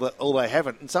be, or they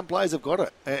haven't. And some players have got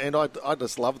it. And I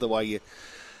just love the way you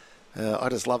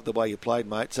played,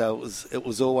 mate. So it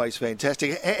was always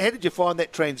fantastic. How did you find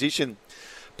that transition,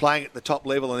 playing at the top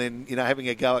level and then having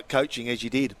a go at coaching as you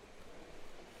did?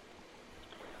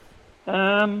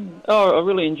 I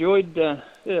really enjoyed.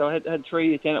 I had 3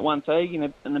 years down at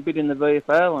Wonthaggi and a bit in the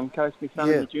VFL, and coached my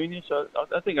son in the junior. So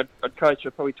I think I'd coached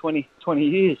for probably 20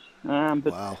 years. But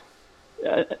wow.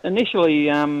 Initially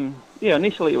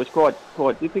it was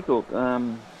quite difficult.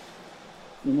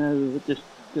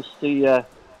 Just the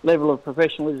level of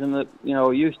professionalism that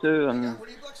we're used to, and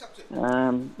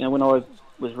when I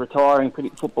was retiring,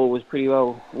 football was pretty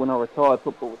well. When I retired,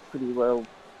 football was pretty well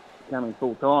becoming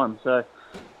full time. So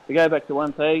to go back to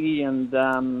Wonthaggi and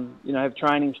have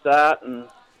training start and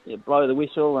blow the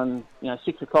whistle and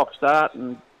 6 o'clock start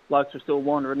and blokes were still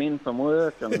wandering in from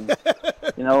work and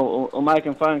or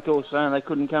making phone calls saying they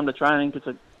couldn't come to training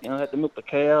because they had to milk the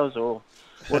cows or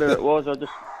whatever it was.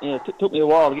 It took me a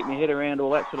while to get my head around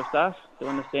all that sort of stuff, to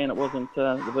understand it wasn't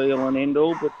the be all and end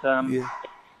all. But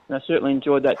I certainly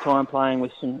enjoyed that time playing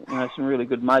with some really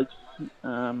good mates,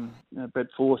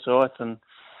 Brett Forsyth and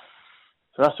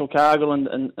Russell Cargill and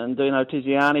Dino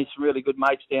Tiziani, some really good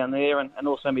mates down there, and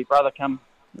also my brother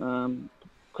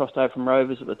crossed over from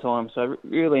Rovers at the time. So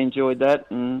really enjoyed that,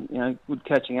 and good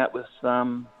catching up with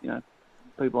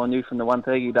people I knew from the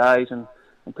Wonthaggi days and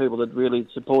people that really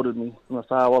supported me from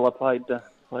afar while I played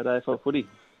AFL footy.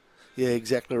 Yeah,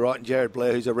 exactly right. And Jared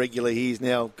Blair, who's a regular, he's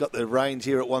now got the reins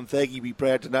here at Wonthaggi. Be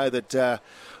proud to know that I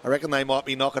reckon they might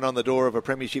be knocking on the door of a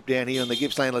premiership down here in the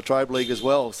Gippsland Latrobe League as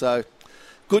well. So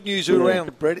good news all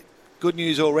around, Brett. Good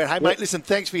news all around. Hey, mate, listen,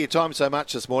 thanks for your time so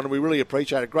much this morning. We really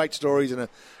appreciate it. Great stories and a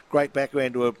great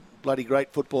background to a bloody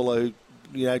great footballer who,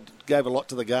 gave a lot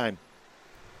to the game.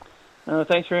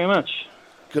 Thanks very much.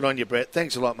 Good on you, Brett.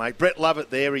 Thanks a lot, mate. Brett Lovett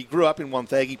there. He grew up in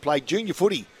Wonthaggi, played junior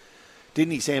footy,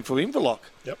 didn't he, Sam, for Inverloch?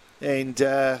 Yep. And,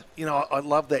 I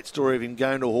love that story of him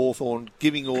going to Hawthorn,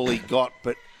 giving all he got.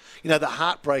 But, the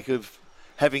heartbreak of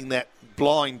having that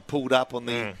blind pulled up on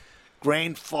the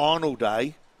grand final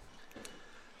day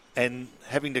and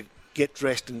having to get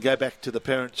dressed and go back to the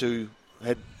parents who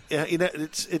had...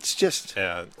 it's just...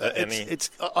 Yeah,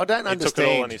 I don't understand. He took it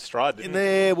all in his stride, didn't he?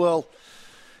 Yeah, well...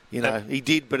 he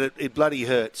did, but it bloody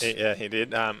hurts. Yeah, he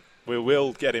did. We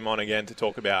will get him on again to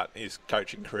talk about his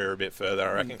coaching career a bit further,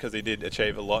 I reckon, because he did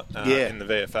achieve a lot in the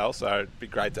VFL, so it'd be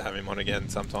great to have him on again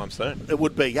sometime soon. It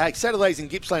would be. Hey, Saturdays in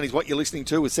Gippsland is what you're listening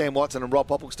to with Sam Watson and Rob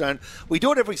Popplestone. We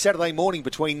do it every Saturday morning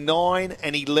between 9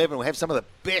 and 11. We'll have some of the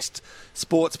best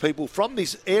sports people from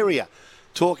this area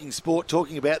talking sport,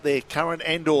 talking about their current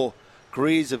and or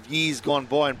careers of years gone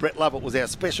by, and Brett Lovett was our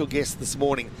special guest this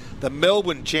morning, the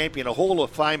Melbourne champion, a Hall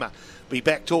of Famer. Be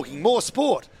back talking more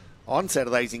sport on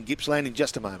Saturdays in Gippsland in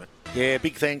just a moment. Yeah,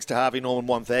 big thanks to Harvey Norman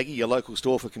Wonthaggi, your local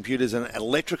store for computers and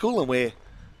electrical, and we're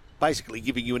basically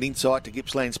giving you an insight to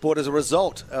Gippsland sport as a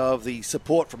result of the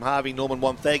support from Harvey Norman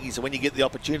Wonthaggi. So when you get the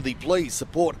opportunity, please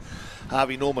support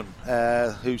Harvey Norman,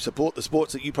 who support the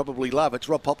sports that you probably love. It's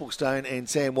Rob Popplestone and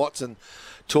Sam Watson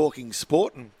talking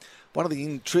sport. And one of the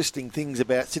interesting things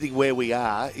about sitting where we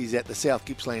are is at the South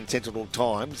Gippsland Sentinel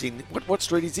Times in... What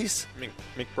street is this?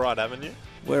 McBride Avenue.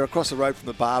 We're across the road from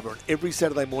the barber, and every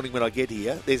Saturday morning when I get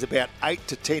here, there's about 8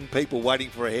 to 10 people waiting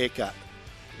for a haircut.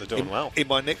 They're doing well. In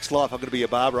my next life, I'm going to be a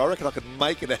barber. I reckon I could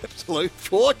make an absolute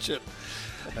fortune.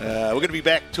 We're going to be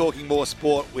back talking more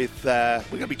sport with... we're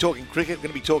going to be talking cricket, we're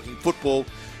going to be talking football,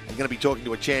 and we're going to be talking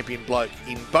to a champion bloke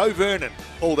in Bo Vernon.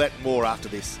 All that and more after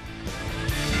this.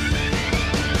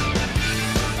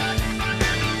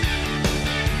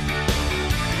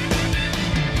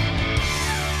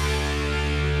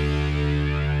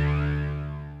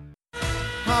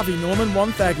 Harvey Norman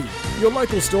Wonthaggi, your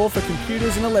local store for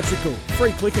computers and electrical.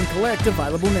 Free click and collect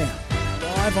available now.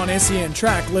 Live on SEN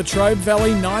Track, Latrobe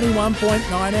Valley 91.9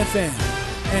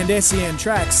 FM and SEN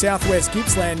Track, Southwest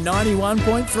Gippsland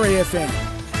 91.3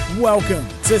 FM. Welcome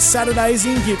to Saturdays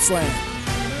in Gippsland.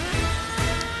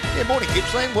 Yeah, morning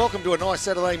Gippsland. Welcome to a nice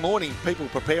Saturday morning. People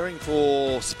preparing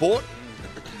for sport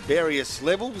and various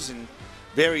levels and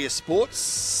various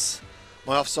sports.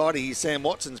 My offsider here, Sam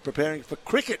Watson's preparing for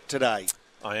cricket today.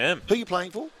 I am. Who are you playing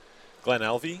for? Glen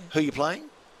Alvey. Who are you playing?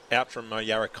 Outram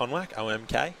Moyara Conwack,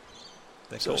 OMK.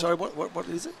 Sorry, what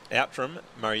is it? Outram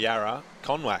Moyara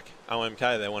Conwack,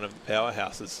 OMK. They're one of the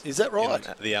powerhouses. Is that right?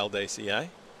 In the LDCA.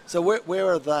 So where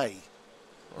are they?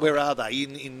 Where are they?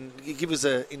 In give us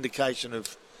an indication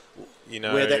of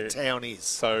where that town is.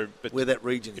 So where that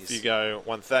region is. If you go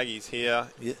Wonthaggi's here,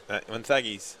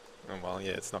 Wonthaggi's. Well,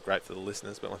 yeah, it's not great for the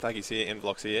listeners, but Wonthaggi's here,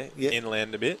 Inverloch's here,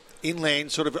 inland a bit.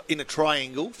 Inland, sort of in a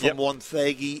triangle from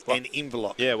Wonthaggi and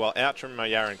Inverloch. Yeah, well, Outram,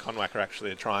 Moyara and Conwack are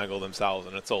actually a triangle themselves,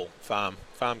 and it's all farm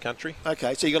country.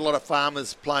 Okay, so you got a lot of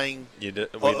farmers playing.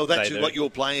 That's what you're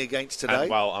playing against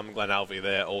today? I'm Glen Alvey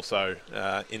there, also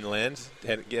inland,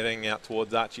 getting out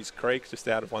towards Archie's Creek, just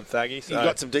out of Wonthaggi. So. You've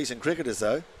got some decent cricketers,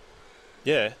 though.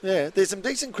 Yeah. Yeah, there's some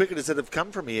decent cricketers that have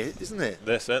come from here, isn't there?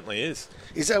 There certainly is.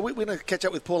 We're going to catch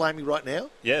up with Paul Amy right now?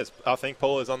 Yes, I think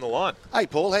Paul is on the line. Hey,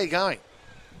 Paul, how you going?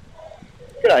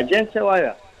 G'day, gents. How are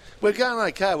you? We're going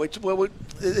okay.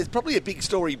 There's probably a big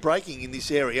story breaking in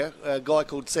this area. A guy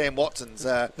called Sam Watson's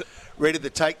ready to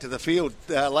take to the field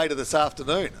later this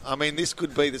afternoon. I mean, this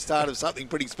could be the start of something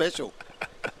pretty special.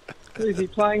 Who's he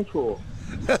playing for?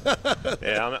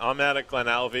 Yeah, I'm out at Glen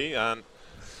Alvey,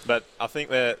 but I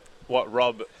think that what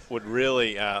Rob would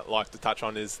really like to touch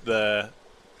on is the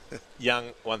young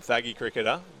Wonthaggi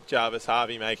cricketer, Jarvis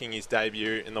Harvey, making his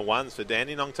debut in the ones for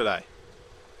Dandenong today.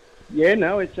 Yeah,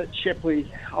 no, it's at Shepley.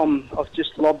 I've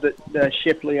just lobbed at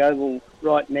Shepley Oval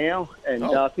right now, and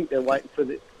I think they're waiting for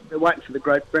the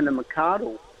great Brendan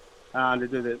McArdle to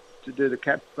do the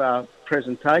cap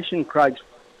presentation. Craig's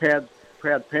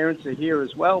proud parents are here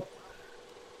as well.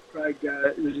 Craig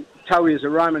Towie is a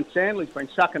Roman sandal. He's been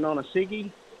sucking on a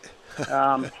ciggy.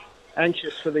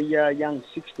 Anxious for the young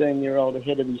 16-year-old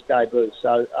ahead of his debut.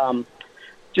 So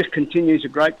just continues a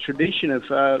great tradition of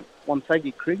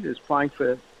Wonthaggi cricketers playing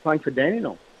for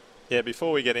Dandenong. Yeah,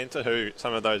 before we get into who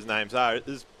some of those names are,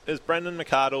 is Brendan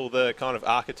McArdle the kind of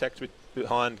architect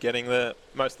behind getting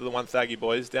most of the Wonthaggi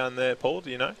boys down there, Paul? Do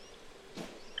you know?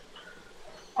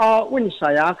 When you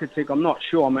say architect, I'm not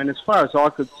sure. I mean, as far as I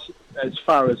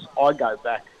go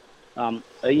back,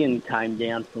 Ian came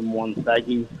down from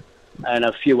Wonthaggi, and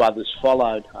a few others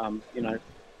followed.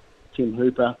 Tim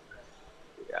Hooper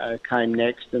came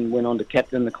next and went on to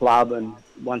captain the club, and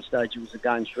one stage he was a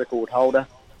games record holder.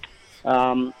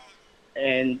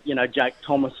 Jake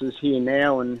Thomas is here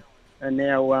now, and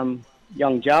now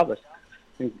young Jarvis.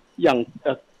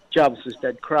 Jarvis's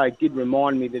dad Craig did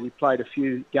remind me that he played a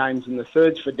few games in the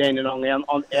thirds for Dandenong out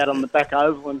on the back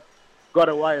oval and got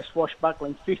away a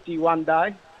swashbuckling 50 one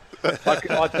day.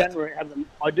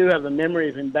 I do have a memory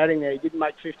of him batting there. He didn't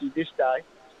make 50 this day.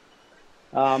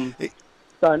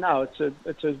 So no,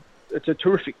 it's a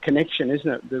terrific connection, isn't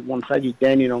it? The Wonthaggi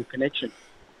Dandenong connection.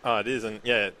 Oh, it is, and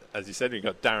yeah, as you said, we've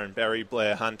got Darren Berry,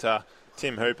 Blair Hunter,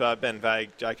 Tim Hooper, Ben Vague,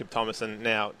 Jacob Thomas, and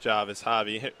now Jarvis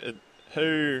Harvey.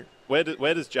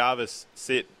 Where does Jarvis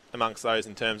sit amongst those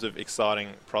in terms of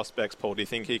exciting prospects, Paul? Do you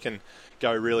think he can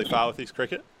go really far with his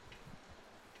cricket?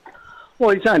 Well,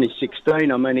 he's only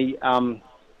 16. I mean, he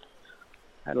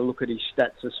had a look at his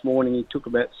stats this morning. He took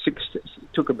about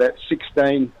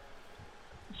 16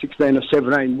 or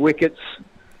 17 wickets.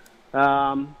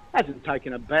 Hasn't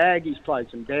taken a bag. He's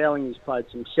played some dowling. He's played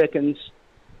some seconds.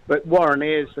 But Warren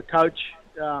Ayres, the coach,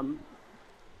 has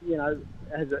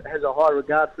a high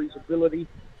regard for his ability.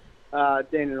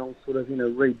 Dandenong's sort of in a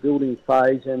rebuilding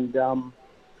phase, and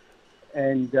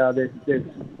they've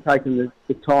taken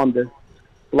the time to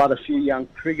blood a few young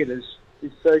cricketers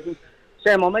this season.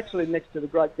 Sam, I'm actually next to the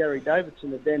great Gary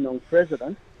Davidson, the Dandenong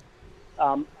president,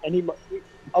 and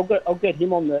I'll get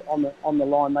him on the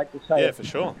line, mate, to say for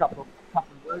sure. a couple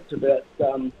of words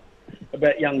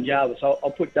about young Jarvis.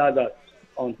 I'll put Davo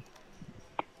on.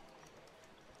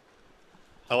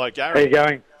 Hello, Gary. How you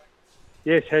going?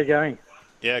 Yes, how you going?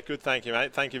 Yeah, good, thank you,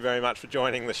 mate. Thank you very much for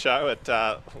joining the show at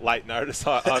late notice,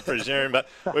 I presume. But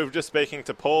we were just speaking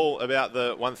to Paul about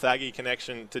the Wonthaggi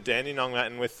connection to Dandenong, mate,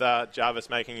 and with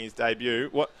Jarvis making his debut.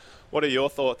 What are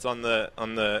your thoughts on the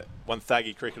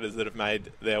Wonthaggi cricketers that have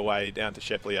made their way down to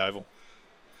Shepley Oval?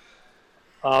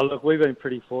 Look, we've been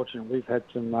pretty fortunate. We've had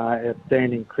some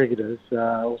outstanding cricketers,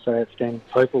 also outstanding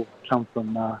people come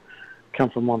from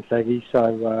Wonthaggi.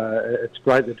 So it's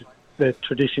great that the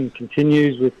tradition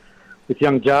continues with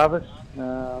young Jarvis.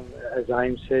 As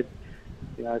Ames said,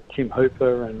 Tim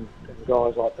Hooper and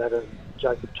guys like that, and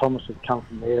Jacob Thomas have come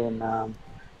from there and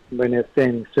been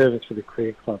outstanding service for the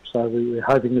cricket club. So we're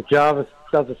hoping that Jarvis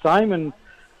does the same and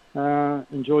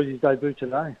enjoys his debut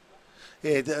today.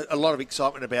 Yeah, a lot of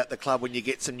excitement about the club when you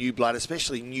get some new blood,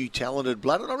 especially new talented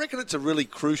blood. And I reckon it's a really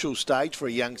crucial stage for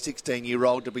a young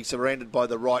 16-year-old to be surrounded by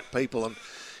the right people. And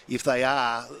if they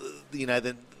are,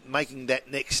 then making that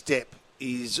next step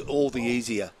is all the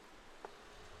easier.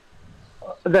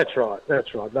 That's right.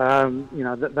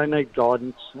 They need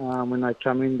guidance when they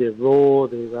come in. They're raw,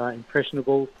 they're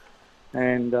impressionable,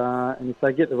 and if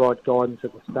they get the right guidance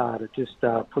at the start, it just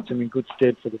puts them in good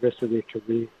stead for the rest of their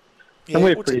career. Yeah, and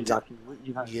we're pretty lucky.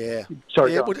 Yeah.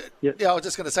 Sorry. I was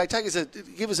just going to say,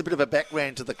 give us a bit of a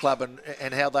background to the club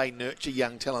and how they nurture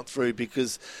young talent through,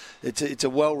 because it's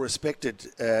a well-respected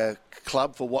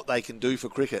club for what they can do for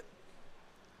cricket.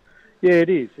 Yeah, it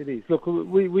is. Look,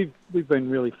 we've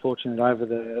been really fortunate over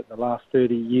the last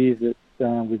 30 years that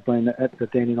we've been at the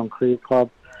Dandenong Cricket Club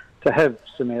to have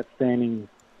some outstanding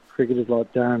cricketers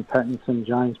like Darren Pattinson,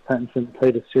 James Pattinson,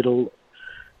 Peter Siddle,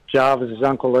 Jarvis'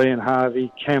 uncle Ian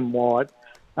Harvey, Cam White.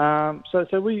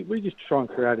 So we just try and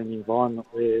create an environment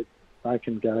where they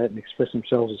can go out and express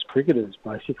themselves as cricketers,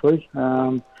 basically.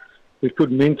 With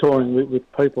good mentoring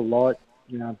with people like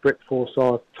Brett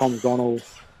Forsyth, Tom Donald.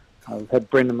 We've had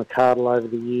Brendan McCardle over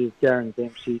the years, Darren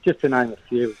Dempsey, just to name a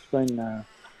few. It's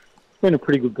been a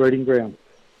pretty good breeding ground.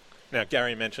 Now,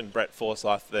 Gary mentioned Brett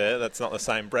Forsyth there. That's not the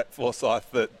same Brett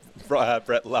Forsyth that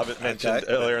Brett Lovett mentioned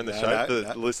earlier in the show.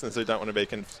 The listeners who don't want to be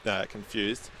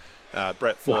confused.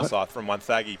 Brett Forsyth from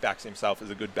Wonthaggi backs himself as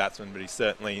a good batsman, but he's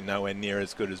certainly nowhere near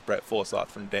as good as Brett Forsyth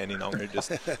from Dandenong, who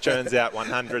just churns out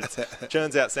 100s,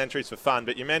 churns out centuries for fun.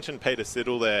 But you mentioned Peter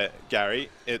Siddle there, Gary.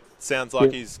 It sounds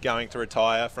like he's going to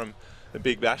retire from the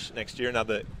Big Bash next year,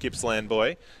 another Gippsland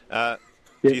boy. Do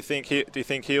you think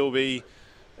he'll be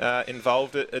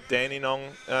involved at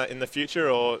Dandenong in the future,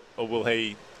 or will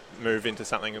he move into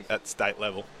something at state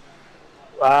level?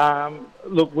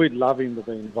 Look, we'd love him to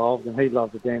be involved, and he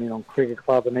loves the Dandenong Cricket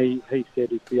Club, and he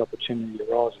said if the opportunity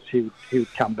arises, he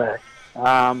would come back.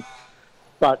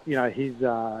 But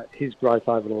his growth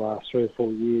over the last 3 or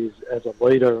 4 years as a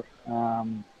leader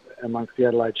amongst the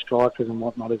Adelaide strikers and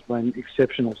whatnot has been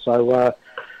exceptional. So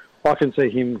I can see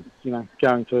him,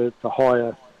 going to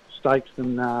higher stakes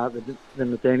than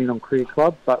the Dandenong Cricket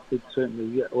Club, but we'd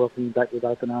certainly welcome him back with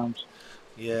open arms.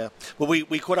 Yeah. Well,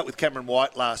 we caught up with Cameron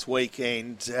White last week,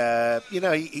 and,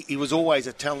 he was always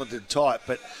a talented type,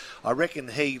 but I reckon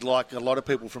he, like a lot of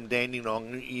people from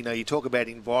Dandenong, you talk about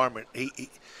environment,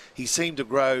 he seemed to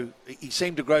grow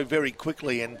very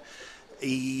quickly, and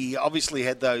he obviously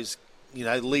had those,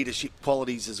 leadership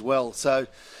qualities as well. So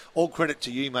all credit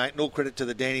to you, mate, and all credit to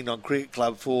the Dandenong Cricket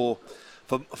Club for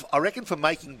I reckon for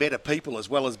making better people as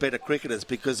well as better cricketers,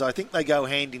 because I think they go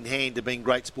hand in hand to being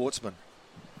great sportsmen.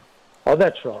 Oh,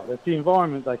 that's right. It's the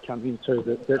environment they come into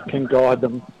that can guide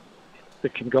them.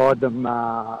 That can guide them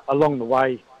along the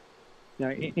way,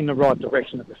 in the right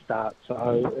direction at the start.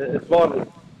 So it's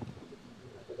vital.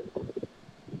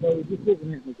 So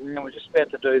we're just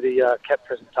about to do the cap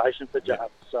presentation for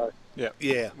Jarvis. So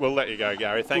yeah, we'll let you go,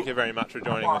 Gary. Thank you very much for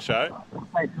joining the show.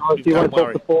 Thanks, guys. Do you want to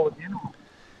talk to Paul again?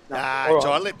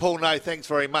 I let Paul know. Thanks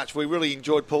very much. We really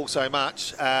enjoyed Paul so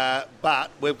much, but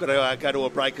we've got to go to a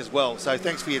break as well. So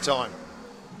thanks for your time.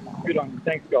 Good on you.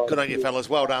 Thanks, guys. Good on you, fellas.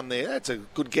 Well done there. That's a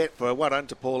good get for well done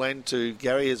to Paul and to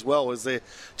Gary as well, as they're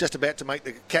just about to make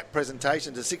the cap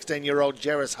presentation to 16-year-old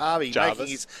Jarvis Harvey,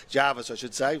 Jarvis, I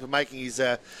should say, for making his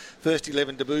first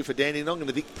 11 debut for Dandenong in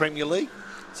the Vic Premier League.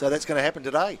 So that's going to happen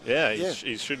today. Yeah,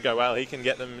 he should go well. He can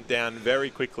get them down very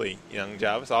quickly, young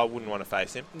Jarvis. I wouldn't want to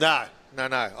face him. No,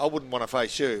 I wouldn't want to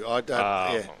face you. I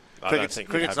don't.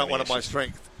 Cricket's not one of my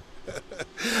strengths.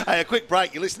 Hey, a quick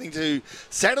break. You're listening to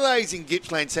Saturdays in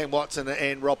Gippsland. Sam Watson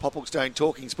and Rob Popplestone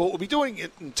talking sport. We'll be doing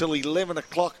it until 11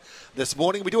 o'clock this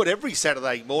morning. We do it every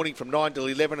Saturday morning from 9 till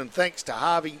 11. And thanks to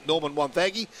Harvey Norman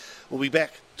Wonthaggi, we'll be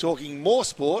back talking more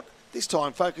sport, this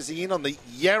time focusing in on the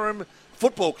Yarram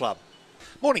Football Club.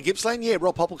 Morning, Gippsland. Yeah,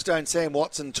 Rob Popplestone, Sam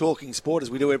Watson talking sport as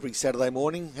we do every Saturday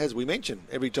morning. As we mentioned,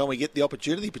 every time we get the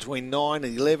opportunity between 9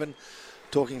 and 11,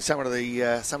 talking some of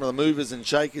the movers and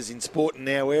shakers in sport in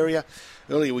our area.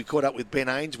 Earlier we caught up with Ben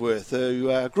Ainsworth,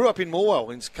 who grew up in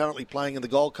Morwell and is currently playing in the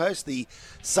Gold Coast. The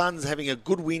Suns having a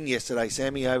good win yesterday,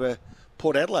 Sammy, over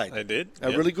Port Adelaide. They did. A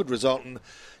really good result. And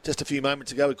just a few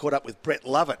moments ago we caught up with Brett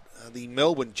Lovett, the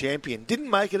Melbourne champion. Didn't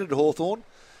make it at Hawthorn.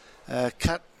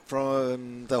 Cut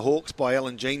from the Hawks by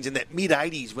Alan Jeans in that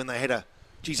mid-80s when they had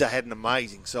an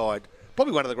amazing side.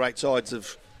 Probably one of the great sides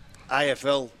of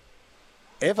AFL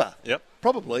ever. Yep.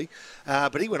 Probably.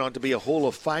 But he went on to be a Hall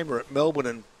of Famer at Melbourne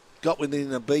and got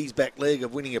within a bee's back leg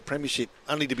of winning a premiership,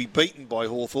 only to be beaten by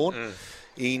Hawthorn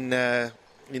in the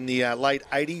late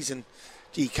 80s. And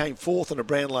he came fourth on a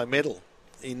Brownlow medal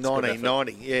in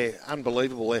 1990. Yeah,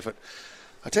 unbelievable effort.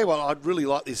 I tell you what, I'd really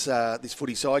like this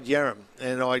footy side, Yarram,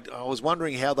 and I was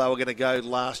wondering how they were going to go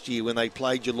last year when they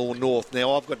played Geelong North.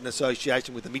 Now, I've got an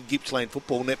association with the Mid-Gippsland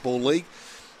Football Netball League,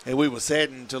 and we were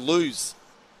saddened to lose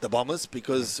the Bombers,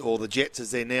 or the Jets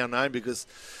as they're now known, because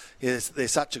they're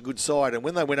such a good side. And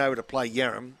when they went over to play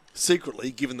Yarram, secretly,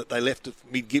 given that they left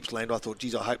Mid-Gippsland, I thought,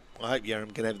 geez, I hope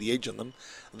Yarram can have the edge on them.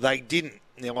 They didn't.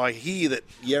 Now, I hear that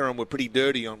Yarram were pretty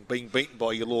dirty on being beaten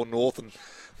by Geelong North, and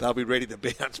they'll be ready to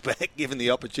bounce back given the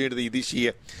opportunity this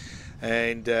year.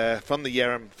 And from the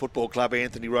Yarram Football Club,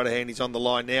 Anthony Rotterhand is on the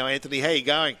line now. Anthony, how are you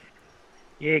going?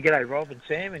 Yeah, g'day Rob and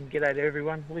Sam, and g'day to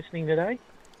everyone listening today.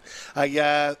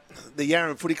 The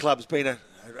Yarram Footy Club's been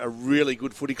a really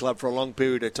good footy club for a long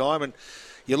period of time, and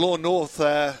Geelong North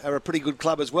are a pretty good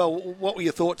club as well. What were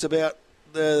your thoughts about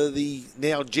the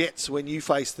now Jets when you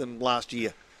faced them last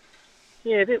year?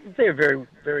 Yeah, they're very,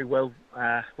 very well,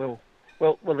 they're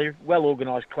a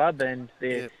well-organised club, and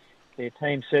their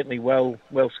team's certainly well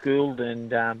schooled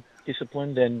and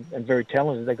disciplined and very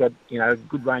talented. They've got a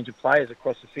good range of players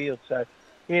across the field. So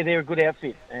yeah, they're a good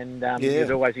outfit, and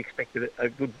you'd always expected a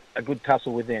good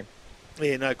tussle with them.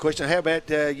 Yeah, no question. How about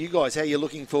you guys? How are you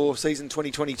looking for season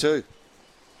 2022?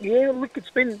 Yeah, look,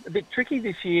 it's been a bit tricky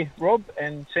this year, Rob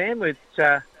and Sam, with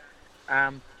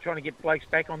trying to get blokes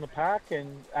back on the park,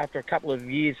 and after a couple of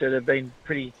years that have been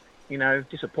pretty,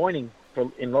 disappointing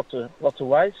in lots of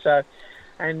ways. So,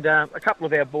 and a couple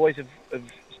of our boys have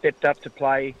stepped up to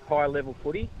play higher level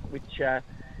footy, which I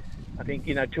think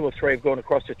 2 or 3 have gone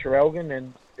across to Traralgon,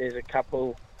 and there's a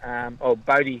couple.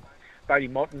 Bodie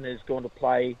Motton has gone to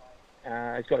play.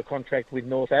 He's got a contract with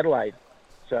North Adelaide,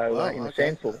 so in the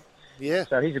Sandful. Yeah.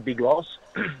 So he's a big loss.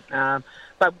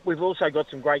 But we've also got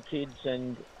some great kids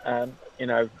and some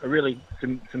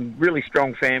really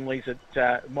strong families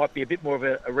that might be a bit more of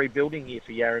a rebuilding year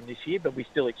for Yarram this year, but we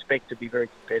still expect to be very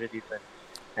competitive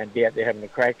and be out there having a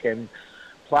crack and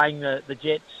playing the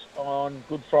Jets on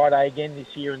Good Friday again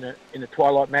this year in the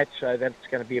twilight match. So that's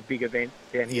going to be a big event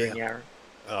down here in Yarram.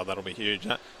 Oh, that'll be huge.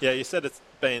 Yeah, you said it's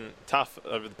been tough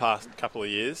over the past couple of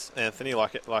years, Anthony,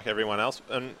 like everyone else.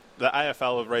 And the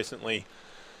AFL have recently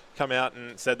come out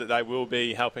and said that they will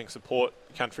be helping support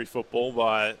country football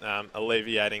by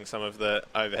alleviating some of the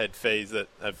overhead fees that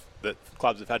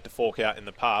clubs have had to fork out in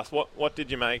the past. What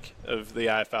did you make of the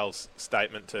AFL's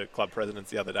statement to club presidents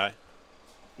the other day?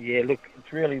 Yeah, look,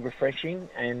 it's really refreshing,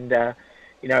 and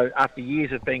after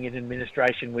years of being in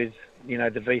administration with the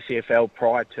VCFL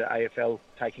prior to AFL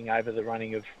taking over the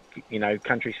running of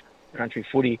country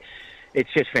footy,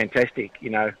 it's just fantastic,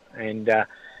 and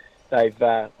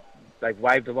they've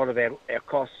waived a lot of our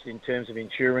costs in terms of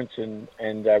insurance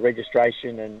and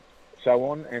registration and so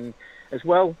on, and as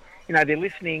well, they're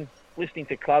listening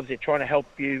to clubs. They're trying to help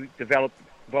you develop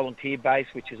volunteer base,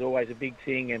 which is always a big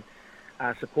thing, and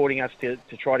supporting us to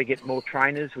try to get more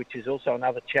trainers, which is also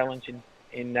another challenge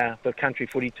for country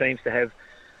footy teams to have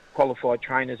qualified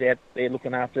trainers out there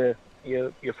looking after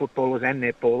your footballers and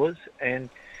netballers. And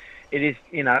it is,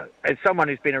 as someone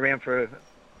who's been around for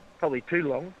probably too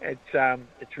long,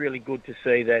 it's really good to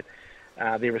see that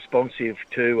they're responsive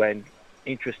to and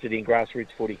interested in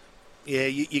grassroots footy. Yeah,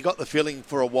 you got the feeling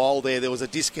for a while there was a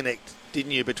disconnect,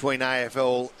 didn't you, between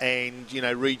AFL and,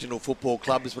 regional football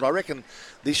clubs. But I reckon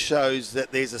this shows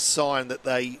that there's a sign that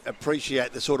they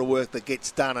appreciate the sort of work that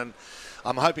gets done. And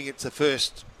I'm hoping it's the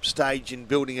first stage in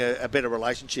building a better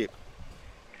relationship.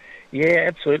 Yeah,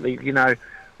 absolutely.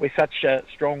 We're such a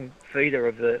strong feeder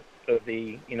of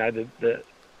the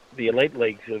elite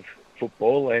leagues of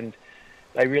football, and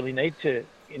they really need to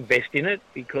invest in it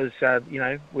because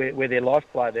we're their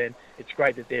lifeblood, and it's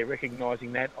great that they're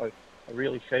recognising that. I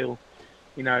really feel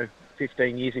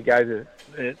 15 years ago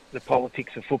the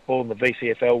politics of football and the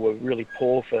VCFL were really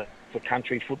poor for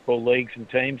country football leagues and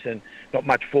teams, and not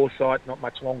much foresight, not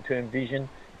much long-term vision,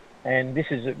 And this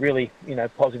is a really,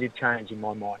 positive change in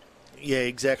my mind. Yeah,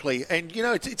 exactly. And,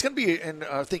 it's going to be, and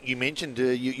I think you mentioned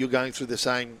you're going through the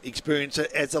same experience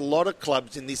as a lot of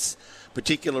clubs in this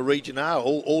particular region are,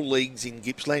 all leagues in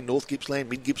Gippsland, North Gippsland,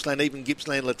 Mid Gippsland, even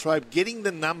Gippsland, Latrobe, getting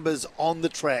the numbers on the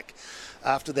track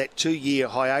after that 2-year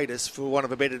hiatus, for want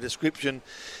of a better description,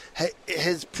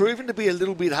 has proven to be a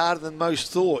little bit harder than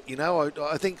most thought.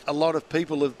 I think a lot of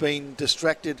people have been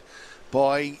distracted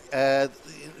by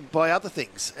other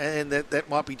things, and that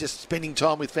might be just spending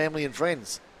time with family and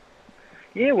friends.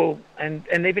 Yeah, well, and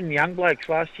even young blokes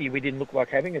last year, we didn't look like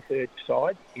having a third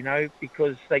side,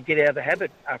 because they get out of the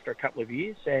habit after a couple of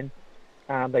years and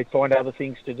they find other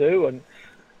things to do. And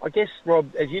I guess,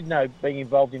 Rob, as you'd know, being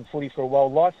involved in footy for a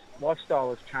while, lifestyle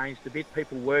has changed a bit.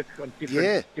 People work on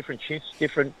different shifts,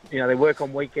 they work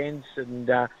on weekends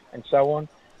and so on,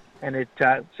 and it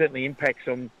certainly impacts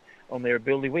on their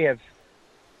ability. We have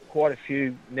quite a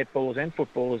few netballers and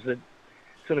footballers that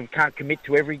sort of can't commit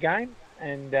to every game.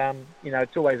 And,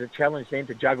 it's always a challenge then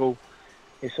to juggle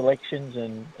their selections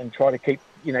and try to keep,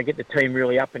 get the team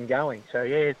really up and going. So,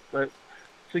 yeah, it's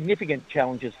significant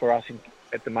challenges for us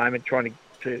at the moment, trying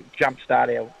to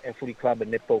jumpstart our footy club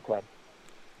and netball club.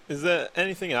 Is there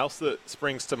anything else that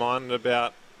springs to mind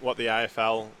about what the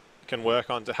AFL can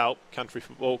work on to help country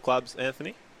football clubs,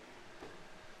 Anthony?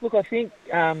 Look, I think,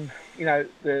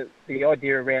 the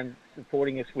idea around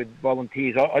supporting us with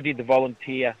volunteers. I did the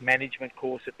volunteer management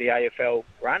course at the AFL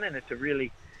run, and it's a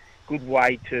really good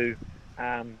way to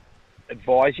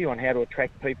advise you on how to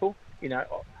attract people.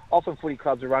 Often footy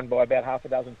clubs are run by about half a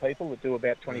dozen people that do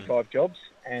about 25 jobs,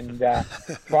 and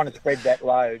trying to spread that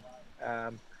load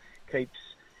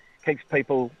keeps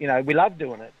people. We love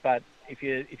doing it, but if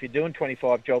you're doing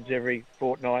 25 jobs every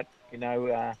fortnight,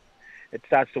 it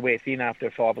starts to wear thin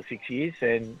after 5 or 6 years,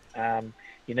 and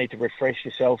you need to refresh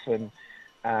yourself and,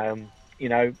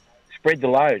 spread the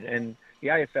load. And the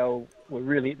AFL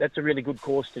that's a really good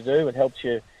course to do. It helps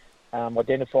you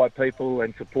identify people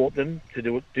and support them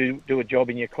to do a job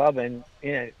in your club and,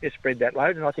 just spread that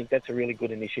load. And I think that's a really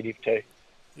good initiative too.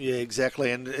 Yeah,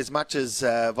 exactly. And as much as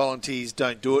volunteers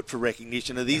don't do it for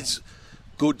recognition, it is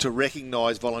good to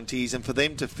recognise volunteers and for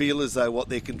them to feel as though what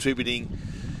they're contributing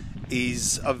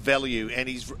is of value and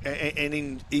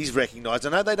is recognised. I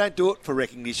know they don't do it for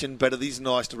recognition, but it is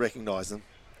nice to recognise them.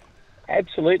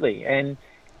 Absolutely. And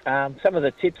some of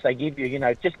the tips they give you,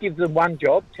 just give them one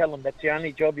job, tell them that's the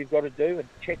only job you've got to do, and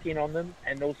check in on them,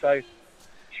 and also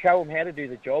show them how to do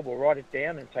the job or write it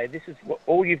down and say, this is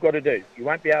all you've got to do. You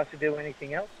won't be asked to do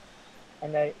anything else.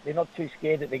 And they're not too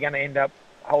scared that they're going to end up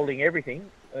holding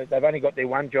everything. They've only got their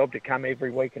one job to come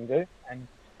every week and do, and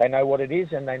they know what it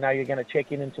is, and they know you're going to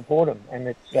check in and support them. And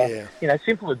it's,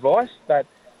 simple advice, but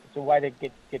it's a way to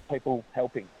get people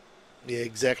helping. Yeah,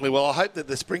 exactly. Well, I hope that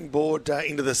the springboard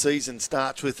into the season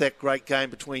starts with that great game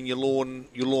between your Lawn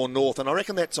North, and I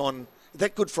reckon that's on. Is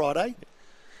that Good Friday?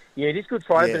 Yeah, it is Good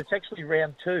Friday, but it's actually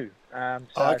round 2.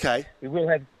 Okay. We'll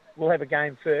have a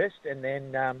game first, and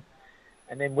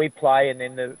then we play, and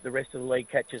then the rest of the league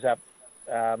catches up.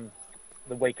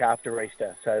 The week after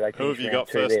Easter, so they Who have you got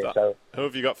first up? Who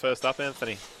have you got first up,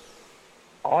 Anthony?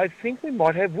 I think we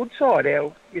might have Woodside,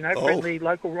 our friendly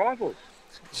local rivals.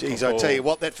 Jeez, I tell you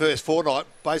what, that first fortnight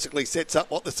basically sets up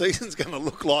what the season's going to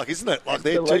look like, isn't it? Like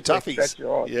they're two toughies. That's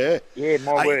right. Yeah. Yeah,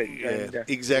 my word. Yeah, and,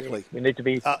 exactly. We need to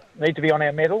be on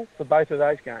our mettle for both of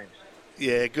those games.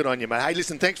 Yeah, good on you, mate. Hey,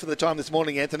 listen, thanks for the time this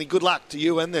morning, Anthony. Good luck to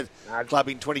you and the club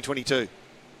in 2022.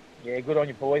 Yeah, good on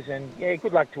you, boys, and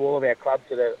good luck to all of our clubs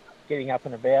that are getting up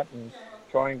and about and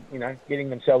trying, getting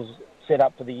themselves set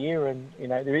up for the year. And,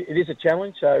 it is a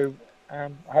challenge, so I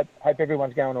hope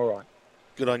everyone's going all right.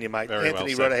 Good on you, mate. Very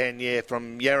Anthony well Rodahan,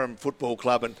 from Yarram Football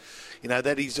Club. And,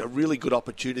 that is a really good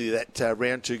opportunity, that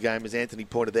round 2 game, as Anthony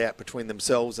pointed out, between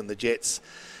themselves and the Jets.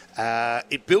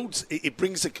 It brings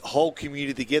the whole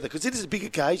community together because it is a big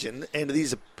occasion and it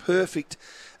is a perfect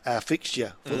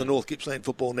fixture for the North Gippsland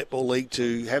Football Netball League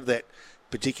to have that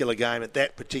particular game at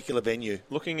that particular venue.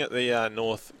 Looking at the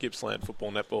North Gippsland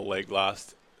Football Netball League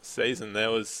last season,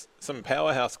 there was some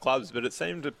powerhouse clubs, but it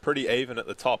seemed pretty even at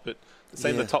the top. It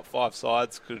seemed the top 5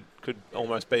 sides could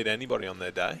almost beat anybody on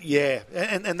their day. Yeah,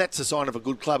 and that's a sign of a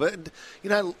good club. And,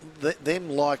 them,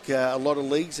 like a lot of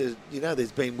leagues,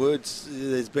 there's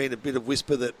been a bit of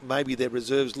whisper that maybe their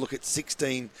reserves look at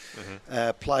 16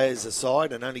 players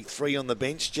aside and only 3 on the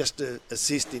bench just to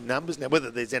assist in numbers. Now, whether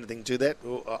there's anything to that,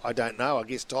 I don't know. I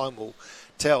guess time will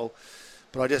tell.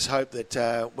 But I just hope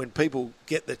that when people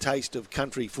get the taste of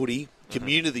country footy,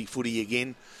 community footy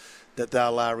again, that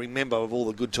they'll remember of all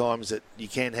the good times that you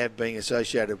can have being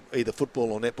associated either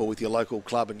football or netball with your local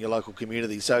club and your local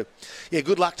community. So, yeah,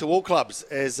 good luck to all clubs,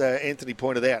 as Anthony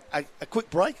pointed out. A quick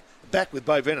break, back with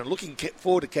Bo Vernon. Looking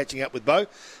forward to catching up with Bo. I'm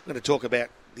going to talk about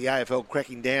the AFL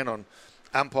cracking down on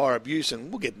umpire abuse, and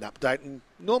we'll get an update. And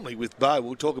normally with Bo,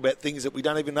 we'll talk about things that we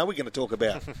don't even know we're going to talk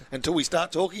about until we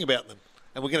start talking about them.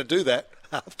 And we're going to do that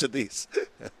after this.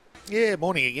 Yeah,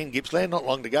 morning again, Gippsland. Not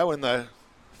long to go in the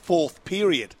fourth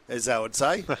period, as they would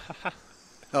say,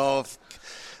 of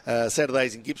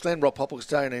Saturdays in Gippsland. Rob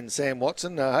Popplestone and Sam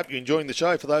Watson. I hope you're enjoying the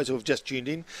show. For those who have just tuned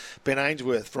in, Ben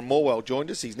Ainsworth from Morwell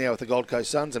joined us. He's now with the Gold Coast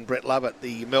Suns, and Brett Lovett,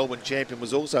 the Melbourne champion,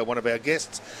 was also one of our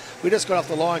guests. We just got off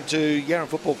the line to Yarra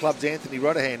Football Club's Anthony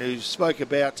Rodderhan, who spoke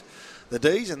about the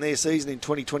D's and their season in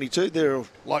 2022. They're,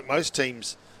 like most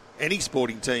teams, any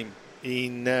sporting team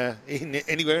in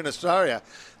anywhere in Australia,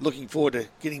 looking forward to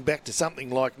getting back to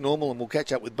something like normal, and we'll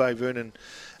catch up with Bo Vernon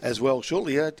as well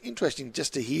shortly. Interesting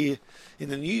just to hear in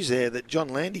the news there that John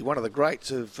Landy, one of the greats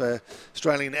of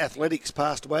Australian athletics,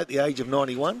 passed away at the age of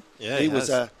 91. Yeah, he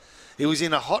was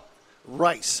in a hot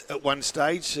race at one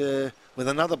stage with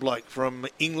another bloke from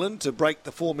England to break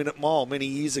the 4-minute mile many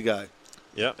years ago.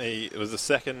 Yeah, he was the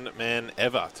second man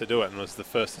ever to do it and was the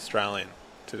first Australian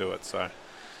to do it, so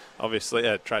obviously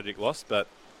a tragic loss, but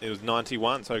it was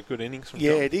 91, so good innings from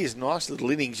John. It is. Nice little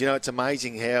innings. You know, it's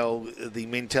amazing how the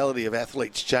mentality of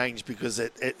athletes changed, because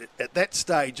at that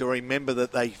stage I remember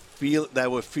that they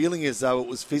were feeling as though it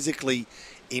was physically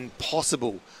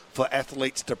impossible for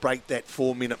athletes to break that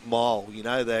 4-minute mile. You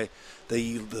know,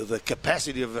 the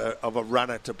capacity of a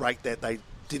runner to break that, they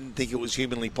didn't think it was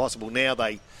humanly possible. Now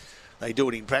they do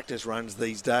it in practice runs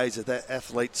these days. That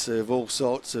athletes of all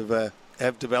sorts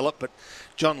have developed, but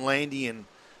John Landy and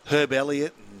Herb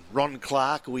Elliott and Ron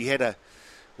Clark, we had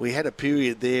a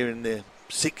period there in the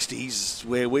 60s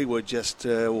where we were just,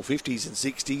 or 50s and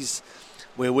 60s,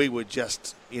 where we were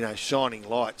just, shining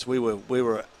lights. We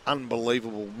were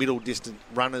unbelievable middle distance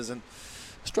runners, and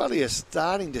Australia is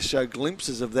starting to show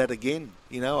glimpses of that again.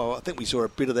 I think we saw a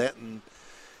bit of that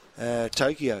in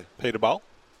Tokyo. Peter Bowl?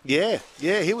 Yeah,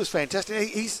 he was fantastic.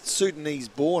 He's Sudanese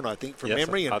born, I think, from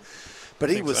memory. But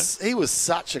he was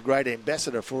such a great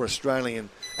ambassador for Australian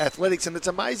athletics, and it's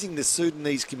amazing the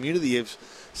Sudanese community of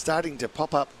starting to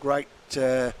pop up great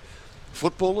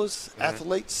footballers,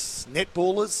 athletes,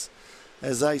 netballers,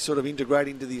 as they sort of integrate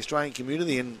into the Australian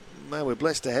community, and we're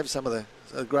blessed to have some of the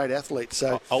great athletes.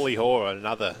 So Ollie Hoare,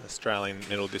 another Australian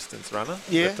middle distance runner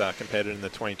that competed in the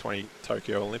 2020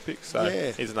 Tokyo Olympics. So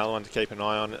he's another one to keep an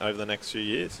eye on over the next few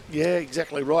years. Yeah,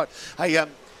 exactly right. Hey,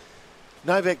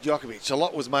 Novak Djokovic, a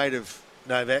lot was made of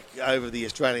Novak over the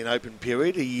Australian Open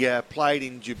period. He played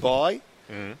in Dubai,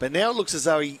 but now it looks as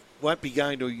though he won't be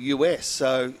going to the US.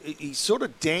 So he's sort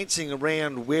of dancing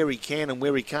around where he can and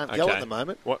where he can't go at the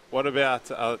moment. What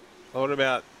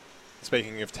about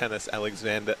speaking of tennis,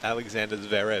 Alexander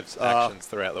Zverev's actions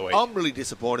throughout the week? I'm really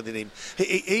disappointed in him.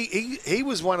 He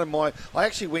was one of my. I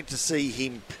actually went to see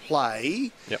him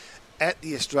play at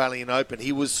the Australian Open.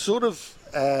 He was sort of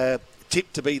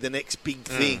tipped to be the next big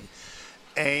thing.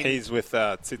 And he's with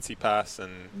Tsitsipas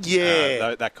and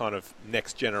that kind of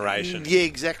next generation. Yeah,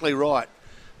 exactly right.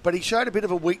 But he showed a bit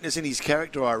of a weakness in his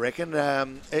character, I reckon.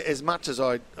 As much as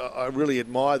I really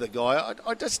admire the guy,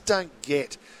 I just don't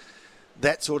get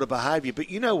that sort of behaviour. But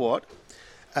you know what?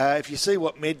 If you see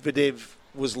what Medvedev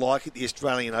was like at the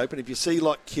Australian Open, if you see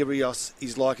like Kyrgios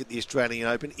is like at the Australian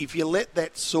Open, if you let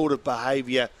that sort of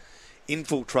behaviour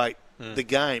infiltrate the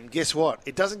game, guess what?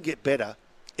 It doesn't get better.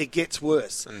 It gets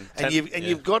worse, and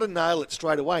you've got to nail it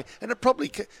straight away. And it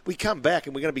probably we come back,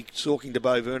 and we're going to be talking to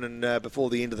Bo Vernon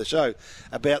before the end of the show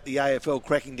about the AFL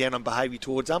cracking down on behaviour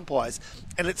towards umpires,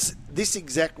 and it's this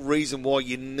exact reason why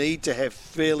you need to have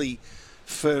fairly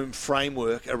firm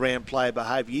framework around player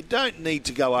behaviour. You don't need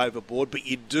to go overboard, but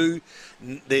you do.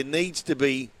 There needs to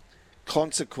be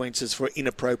consequences for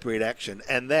inappropriate action,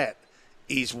 and that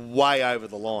is way over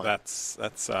the line. That's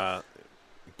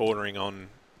bordering on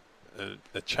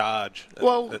a charge.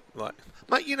 Well,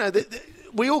 mate,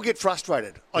 we all get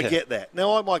frustrated. I get that.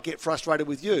 Now, I might get frustrated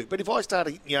with you, but if I start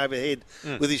hitting you over the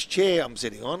head with this chair I'm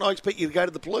sitting on, I expect you to go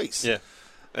to the police. Yeah.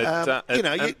 You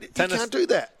can't do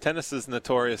that. Tennis is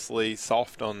notoriously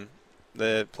soft on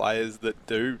their players that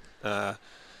do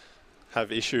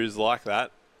have issues like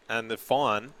that, and the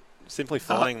fine, simply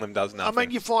fining them does nothing. I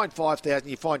mean, you fine 5,000,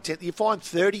 you fine 10, you fine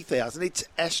 30,000. It's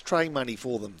ashtray money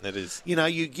for them. It is.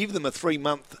 You give them a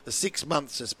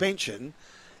 6-month suspension.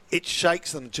 It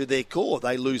shakes them to their core.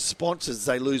 They lose sponsors,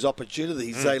 they lose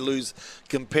opportunities, they lose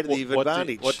competitive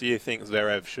advantage. What do you think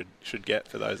Zverev should get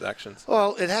for those actions?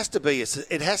 Well, it has to be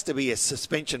a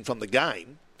suspension from the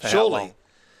game. surely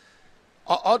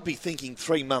I'd be thinking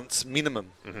 3 months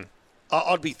minimum. Mm-hmm.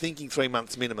 I'd be thinking 3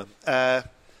 months minimum.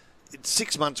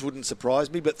 6 months wouldn't surprise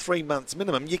me, but 3 months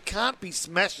minimum. You can't be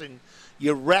smashing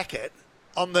your racket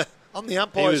on the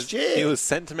umpire's chair. He was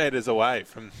centimetres away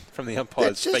from the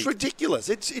umpire's feet. That's just ridiculous.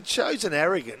 It shows an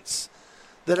arrogance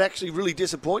that actually really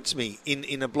disappoints me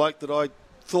in a bloke that I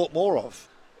thought more of.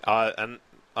 I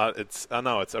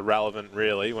know it's irrelevant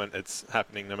really when it's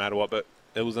happening no matter what, but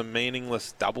it was a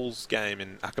meaningless doubles game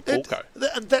in Acapulco.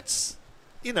 And that's,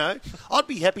 I'd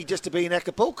be happy just to be in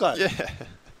Acapulco.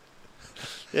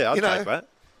 Yeah, I'd take that.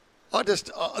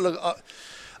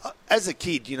 As a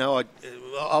kid, I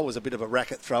was a bit of a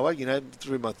racket thrower,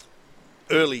 through my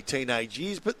early teenage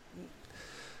years, but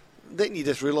then you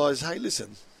just realise, hey,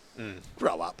 listen,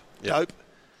 grow up, dope.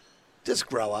 Just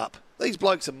grow up. These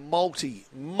blokes are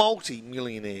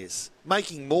multi-millionaires,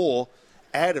 making more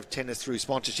out of tennis through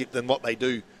sponsorship than what they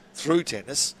do through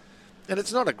tennis. And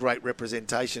it's not a great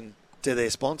representation to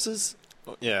their sponsors.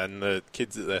 Yeah, and the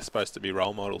kids that they're supposed to be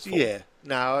role models for. Yeah,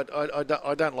 no, I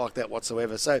don't like that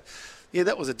whatsoever. So, yeah,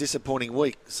 that was a disappointing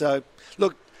week. So,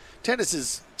 look, tennis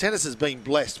has been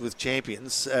blessed with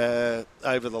champions over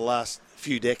the last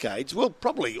few decades. Well,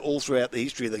 probably all throughout the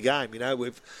history of the game.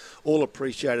 We've all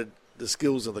appreciated the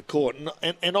skills of the court.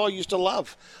 And I used to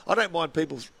love, I don't mind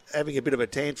people having a bit of a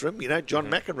tantrum. John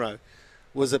McEnroe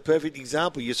was a perfect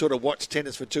example. You sort of watch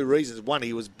tennis for two reasons. One,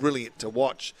 he was brilliant to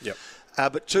watch. Yep.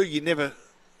 But two, you're never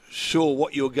sure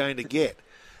what you're going to get.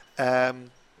 And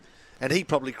he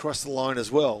probably crossed the line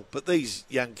as well. But these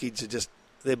young kids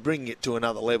they're bringing it to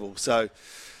another level. So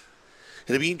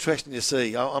it'll be interesting to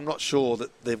see. I'm not sure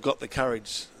that they've got the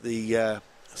courage, the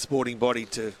sporting body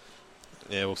to...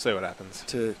 Yeah, we'll see what happens.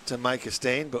 To make a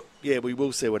stand. But, yeah, we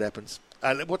will see what happens.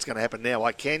 What's going to happen now,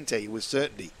 I can tell you with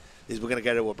certainty, is we're going to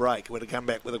go to a break. We're going to come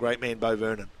back with a great man, Bo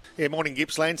Vernon. Yeah, morning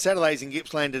Gippsland. Saturdays in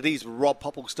Gippsland it is with Rob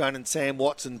Popplestone and Sam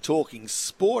Watson talking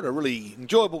sport. A really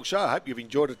enjoyable show. I hope you've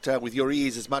enjoyed it with your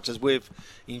ears as much as we've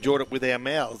enjoyed it with our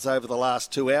mouths over the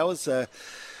last 2 hours.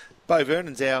 Bo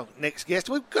Vernon's our next guest.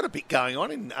 We've got a bit going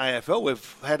on in AFL.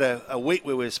 We've had a week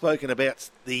where we've spoken about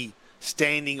the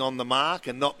standing on the mark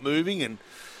and not moving, and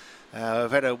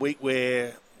we've had a week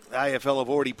where AFL have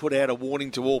already put out a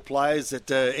warning to all players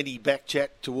that any back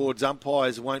chat towards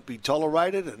umpires won't be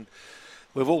tolerated, and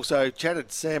we've also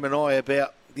chatted, Sam and I,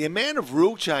 about the amount of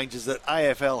rule changes that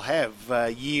AFL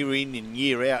have year in and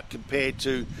year out compared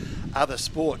to other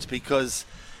sports, because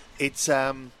it's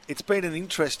been an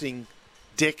interesting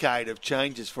decade of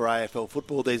changes for AFL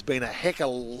football. There's been a heck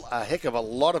of a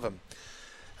lot of them.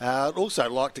 I'd also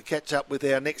like to catch up with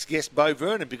our next guest, Bo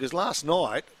Vernon, because last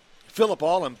night Phillip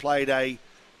Island played a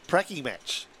pracky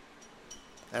match.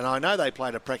 And I know they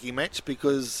played a pracky match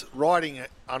because writing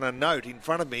on a note in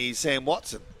front of me is Sam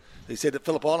Watson, who said that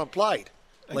Phillip Island played.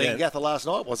 Leongatha last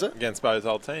night, was it? Against Bo's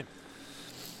old team.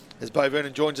 As Bo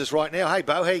Vernon joins us right now. Hey,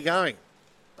 Bo, how you going?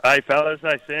 Hey, fellas.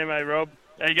 Hey, Sam. Hey, Rob.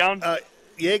 How you going?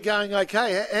 Yeah, going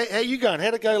okay. How you going?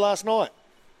 How'd it go last night?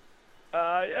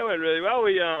 It went really well.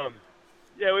 We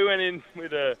went in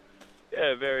with a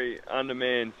very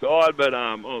undermanned side, but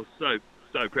I was so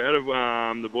proud of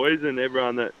the boys and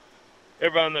everyone that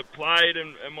played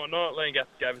and whatnot. Leongatha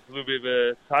gave us a little bit of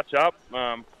a touch up.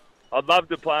 I'd love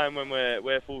to play them when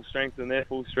we're full strength and they're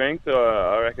full strength.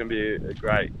 I reckon it'd be a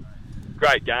great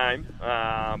game.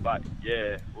 But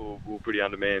yeah, we're pretty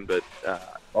undermanned. But I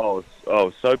was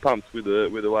so pumped with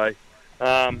the way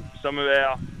some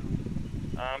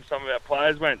of our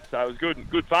players went. So it was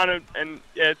good fun, and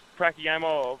yeah, it's a pracky game.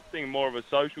 I think more of a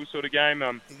social sort of game.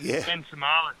 Ben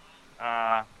Samalis,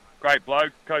 great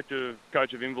bloke, coach of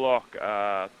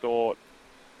Inverloch, thought,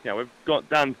 we've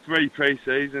done 3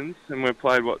 pre-seasons and we've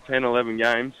played 10, 11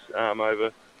 games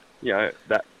over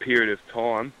that period of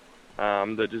time.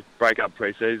 That just break up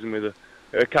pre-season with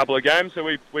a couple of games. So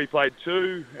we played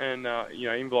 2, and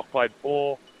Inverloch played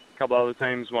 4. A couple of other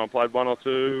teams played 1 or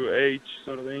 2 each,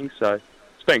 sort of thing. So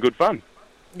it's been good fun.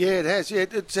 Yeah, it has. Yeah,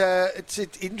 it's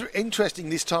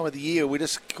interesting this time of the year. We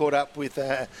just caught up with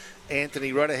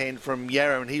Anthony Rodahan from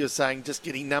Yarra, and he was saying just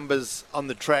getting numbers on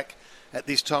the track at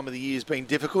this time of the year has been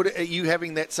difficult. Are you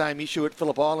having that same issue at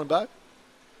Phillip Island, Bo?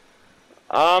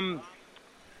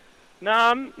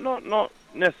 No, not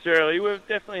necessarily. We've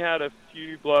definitely had a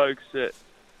few blokes that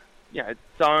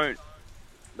don't.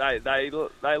 They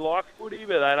like footy,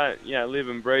 but they don't live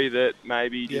and breathe it.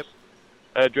 Maybe just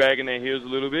dragging their heels a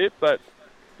little bit. But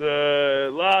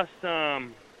the last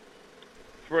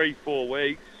 3-4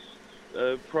 weeks,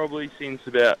 probably since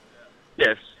about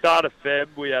start of Feb,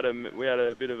 we had a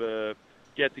bit of a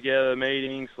get together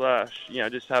meeting /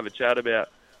 just have a chat about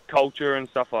culture and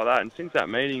stuff like that. And since that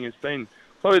meeting, it's been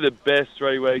probably the best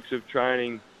 3 weeks of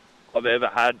training I've ever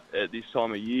had at this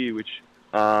time of year, which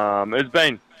it's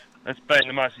been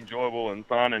the most enjoyable and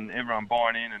fun, and everyone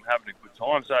buying in and having a good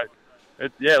time. So,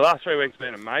 last 3 weeks have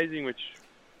been amazing, which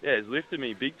has lifted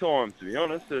me big time, to be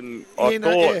honest. And I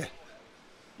thought,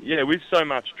 with so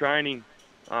much training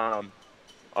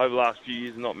over the last few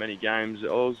years and not many games, I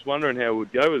was wondering how it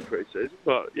would go with the pre-season.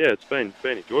 But it's been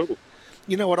enjoyable.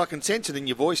 You know what, I can sense it in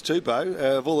your voice too, Bo.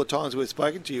 Of all the times we've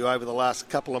spoken to you over the last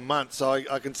couple of months,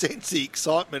 I can sense the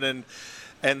excitement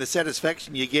and the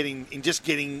satisfaction you're getting in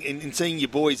seeing your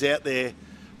boys out there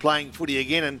playing footy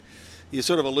again. And you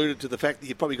sort of alluded to the fact that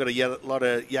you've probably got a lot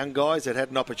of young guys that had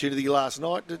an opportunity last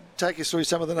night. Take us through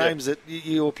some of the names that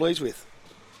you were pleased with.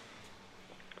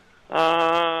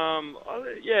 I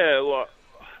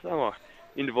don't like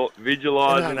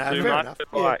individualising too much.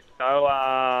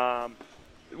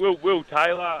 Will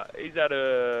Taylor, he's had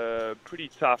a pretty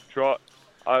tough trot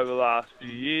over the last few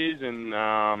years, and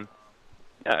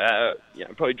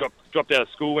probably dropped out of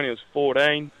school when he was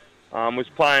 14. Was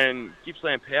playing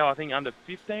Gippsland Power, I think, under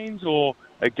 15s, or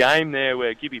a game there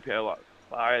where Gippy Power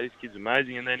this kid's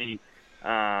amazing, and then he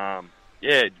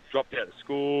dropped out of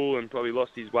school and probably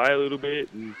lost his way a little bit,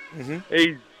 and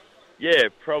he's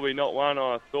probably not one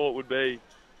I thought would be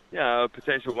a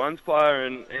potential ones player,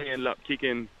 and he ended up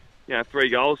kicking 3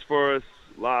 goals for us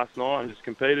last night and just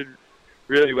competed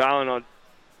really well, and it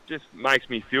just makes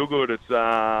me feel good. It's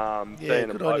seeing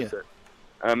a bloke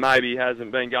that maybe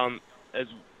hasn't been going as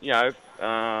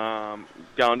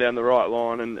going down the right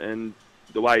line, and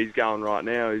the way he's going right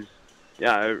now is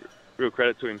real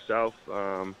credit to himself.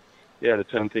 To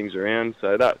turn things around.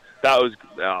 So that's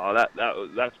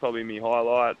probably my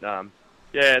highlight.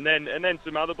 And then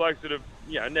some other blokes that have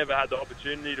never had the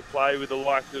opportunity to play with the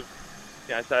likes of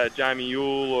say a Jamie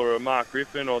Ewell or a Mark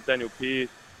Griffin or Daniel Pearce,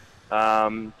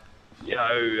 Harry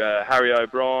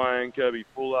O'Brien, Kirby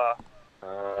Fuller,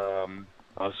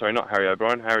 not Harry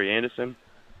O'Brien, Harry Anderson.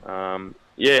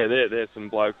 There's some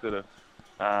blokes that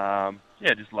are,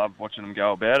 just love watching them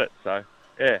go about it. So,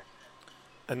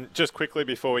 And just quickly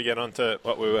before we get on to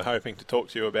what we were hoping to talk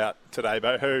to you about today,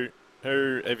 Bo,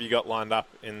 who have you got lined up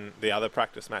in the other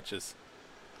practice matches?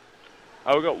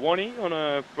 We've got Wani on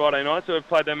a Friday night, so we've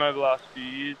played them over the last few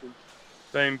years.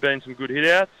 There's been some good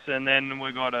hit-outs, and then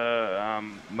we've got a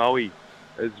Moe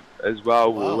as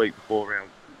well the week before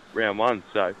round 1.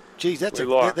 So, geez, that's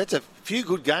a few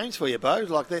good games for you, Bo.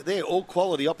 Like they're all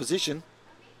quality opposition.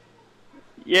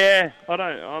 I'm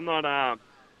not.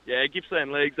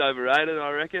 Gippsland League's overrated,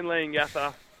 I reckon. Lee and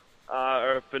Gaffer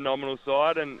are a phenomenal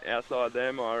side, and outside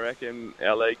them, I reckon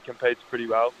our league competes pretty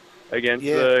well against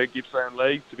the Gippsland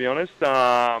League, to be honest.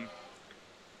 I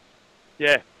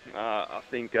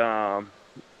think, no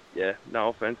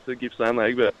offence to the Gippsland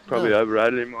League, but probably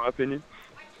overrated in my opinion.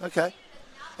 Okay.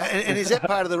 And is that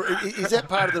part of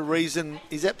the reason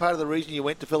you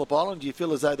went to Phillip Island? Do you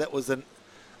feel as though that was a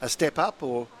step up,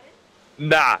 or?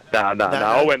 Nah.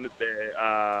 I went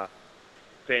there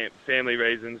family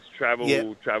reasons, travel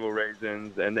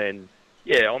reasons, and then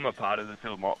I'm a part of the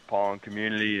Phillip Island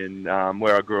community and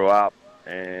where I grew up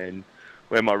and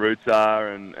where my roots are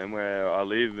and where I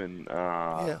live, and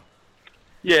that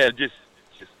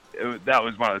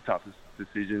was one of the toughest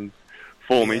decisions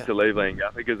for me to leave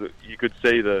Leongatha, because you could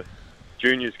see the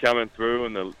juniors coming through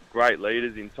and the great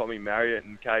leaders in Tommy Marriott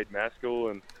and Cade Maskell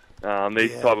and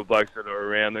these type of blokes that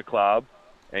are around the club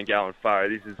and going far.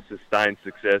 This is sustained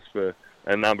success for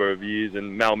a number of years,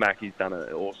 and Mel Mackey's done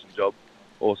an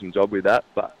awesome job with that.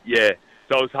 But so it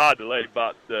was hard to leave,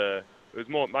 but it was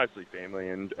mostly family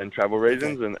and travel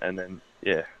reasons, and then.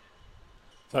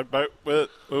 So, Bo, we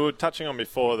were touching on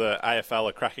before the AFL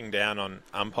are cracking down on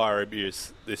umpire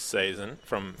abuse this season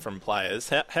from players.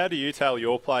 How do you tell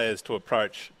your players to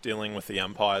approach dealing with the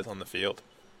umpires on the field?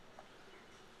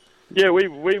 We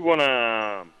want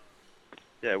to.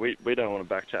 We don't want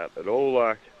to backchat at all.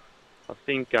 Like, I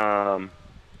think, in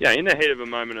the heat of a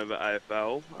moment of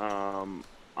AFL,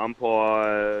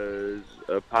 umpires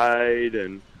are paid,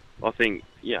 and I think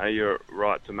you're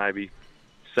right to maybe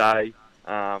say,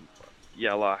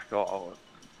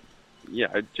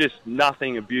 just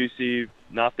nothing abusive,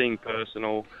 nothing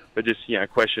personal, but just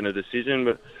question a decision.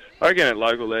 But I reckon at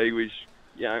local league, we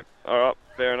all right,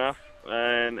 fair enough,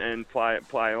 and play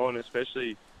on.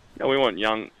 Especially, we want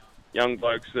young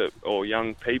blokes or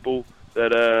young people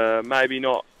that are maybe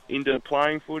not into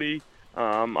playing footy,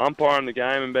 umpiring the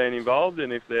game and being involved.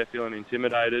 And if they're feeling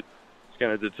intimidated, it's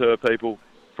going to deter people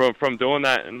from doing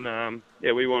that. And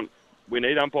we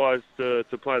need umpires to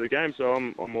play the game. So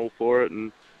I'm all for it.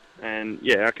 And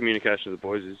our communication with the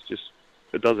boys is just,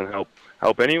 it doesn't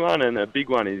help anyone. And a big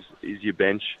one is your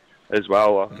bench. as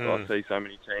well. I see so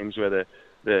many teams where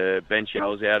the bench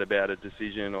yells out about a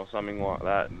decision or something like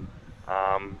that. And,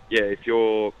 if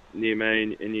you're near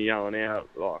me and you're yelling out,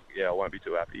 I won't be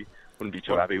too happy. Wouldn't be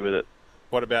too happy with it.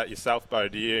 What about yourself, Bo?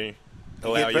 Do you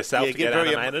allow yourself to get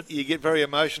animated? You get very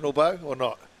emotional, Bo, or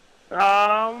not?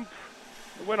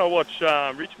 When I watch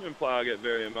Richmond play, I get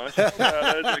very emotional.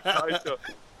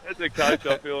 As a coach,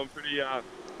 I feel I'm pretty.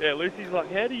 Lucy's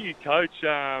like, "How do you coach?"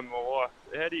 My wife,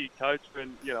 how do you coach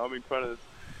when I'm in front of the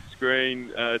screen,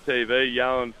 TV,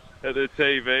 yelling at the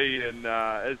TV, and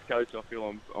as coach, I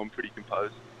feel I'm pretty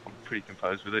composed. I'm pretty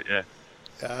composed with it.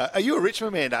 Yeah. Are you a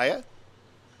Richmond man? Are you?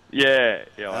 Yeah.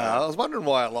 I was wondering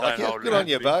why I like you. Good on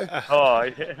you, Bo. Oh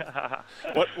yeah.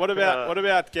 What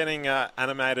about getting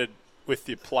animated with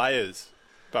your players,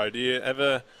 Bo? Do you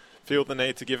ever feel the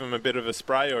need to give them a bit of a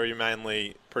spray, or are you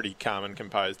mainly pretty calm and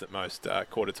composed at most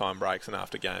quarter time breaks and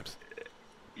after games?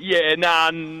 Yeah,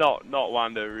 not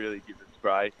one to really give a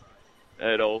spray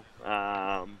at all.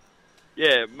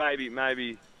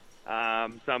 Maybe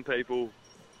some people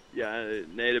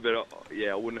need a bit of.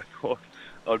 I wouldn't have thought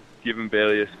I'd give them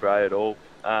barely a spray at all.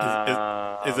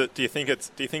 Is it? Do you think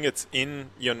it's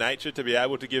in your nature to be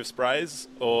able to give sprays,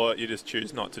 or you just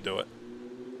choose not to do it?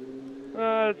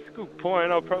 It's a good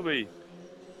point. I'll probably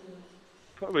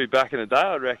back in the day,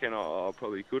 I reckon I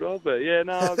probably could have, but I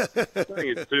don't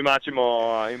think it's too much in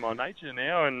my nature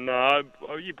now. And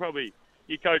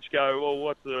your coach go, well,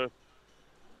 what are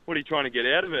you trying to get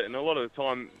out of it? And a lot of the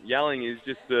time, yelling is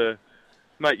just to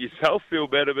make yourself feel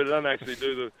better, but it doesn't actually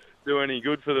do any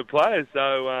good for the players.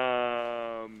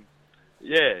 So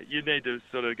you need to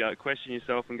sort of go question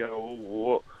yourself and go,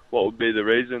 well, what would be the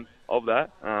reason of that?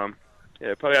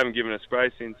 Probably haven't given a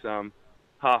spray since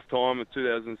half-time of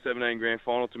 2017 Grand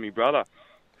Final to my brother.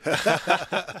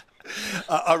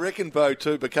 I reckon, Bo,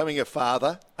 too, becoming a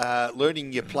father,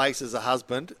 learning your place as a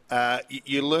husband,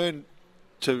 you learn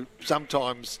to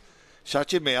sometimes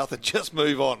shut your mouth and just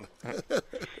move on.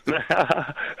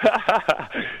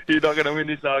 You're not going to win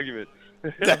this argument.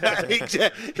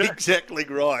 Exactly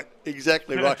right.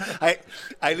 Hey,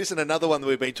 listen, another one that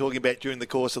we've been talking about during the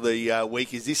course of the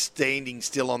week is this standing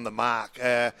still on the mark.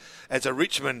 As a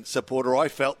Richmond supporter, I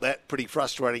felt that pretty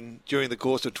frustrating during the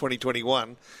course of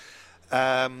 2021.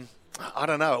 I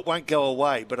don't know, it won't go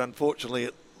away, but unfortunately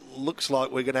it looks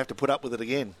like we're going to have to put up with it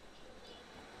again.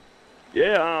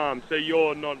 Yeah, so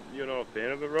you're not a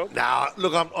fan of it, Rob? No,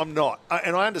 look, I'm not.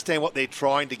 And I understand what they're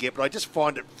trying to get, but I just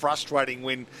find it frustrating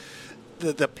when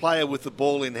the player with the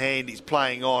ball in hand is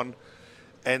playing on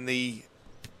and the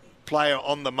player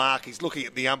on the mark is looking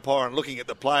at the umpire and looking at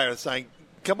the player and saying,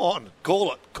 come on,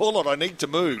 call it, I need to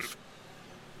move.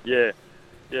 Yeah.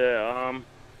 I'm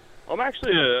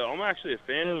actually a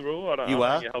fan of the rule. I don't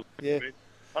think it helps Richmond.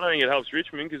 I don't think it helps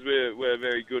Richmond because we're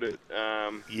very good at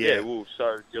we're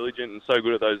so diligent and so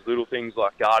good at those little things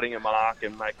like guarding a mark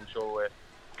and making sure we're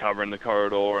covering the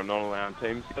corridor and not allowing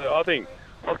teams. So I think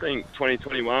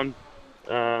 2021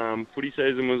 footy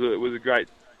season was a great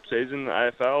season, the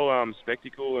AFL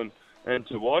spectacle and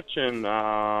to watch, and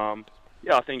I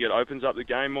think it opens up the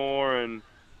game more and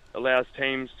allows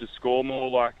teams to score more.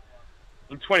 Like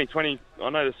in 2020, I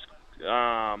know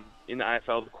in the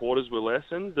AFL the quarters were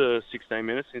lessened to 16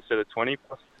 minutes instead of 20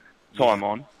 plus time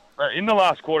on. But in the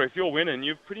last quarter, if you're winning,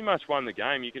 you've pretty much won the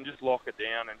game. You can just lock it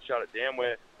down and shut it down.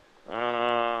 Where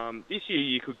this year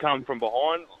you could come from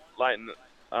behind late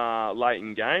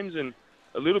in games, and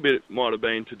a little bit might have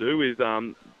been to do with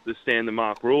the stand the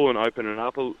mark rule and opening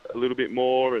up a little bit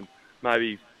more, and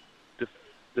maybe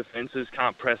defences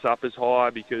can't press up as high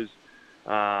because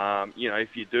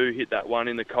if you do hit that one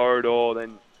in the corridor,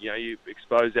 then you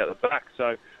expose out the back.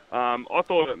 So I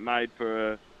thought it made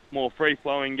for a more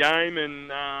free-flowing game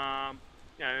and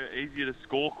easier to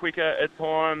score quicker at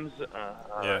times.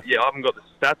 I haven't got the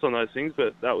stats on those things,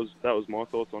 but that was my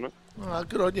thoughts on it. Oh,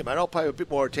 good on you, mate. I'll pay a bit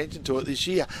more attention to it this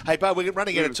year. Hey, Bo, we're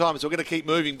running out of time, so we're going to keep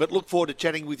moving, but look forward to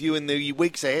chatting with you in the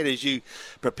weeks ahead as you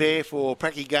prepare for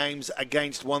Pracky games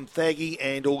against Wonthaggi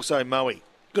and also Moe.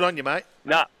 Good on you, mate.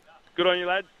 Good on you,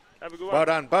 lads. Have a good one. Well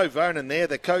done. Bo Vernon there,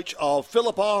 the coach of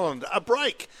Phillip Island. A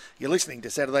break. You're listening to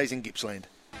Saturdays in Gippsland.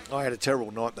 I had a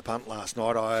terrible night in the punt last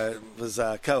night. I was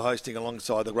co-hosting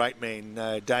alongside the great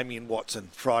man Damien Watson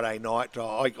Friday night.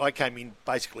 I came in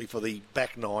basically for the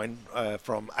back nine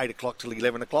from 8 o'clock till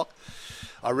 11 o'clock.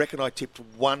 I reckon I tipped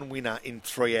one winner in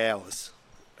 3 hours.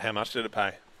 How much did it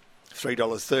pay?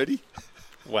 $3.30.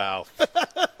 Wow.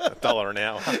 $1 an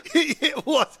hour.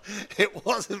 It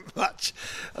wasn't much.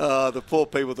 The poor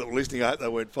people that were listening, I hope they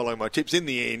weren't following my tips. In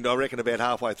the end, I reckon about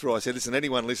halfway through, I said, listen,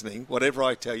 anyone listening, whatever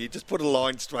I tell you, just put a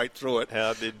line straight through it.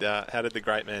 How did the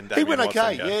great man Damien He went Watson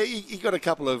okay. go? Yeah, he got a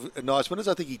couple of nice winners.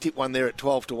 I think he tipped one there at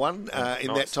 12-1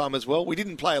 in that time as well. We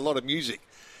didn't play a lot of music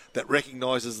that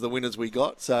recognises the winners we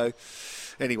got. So,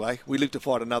 anyway, we live to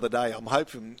fight another day. I'm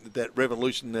hoping that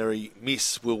Revolutionary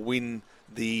Miss will win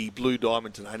the Blue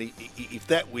Diamond today. And if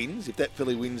that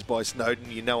filly wins by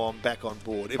Snowden, you know I'm back on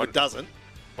board. If it doesn't...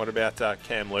 What about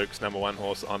Cam Luke's number 1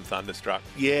 horse, I'm Thunderstruck?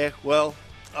 Yeah, well,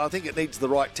 I think it needs the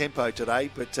right tempo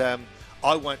today, but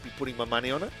I won't be putting my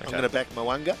money on it. Okay. I'm going to back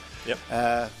Mwanga.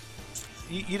 Yep.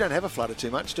 You don't have a flutter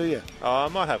too much, do you? Oh, I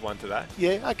might have one today.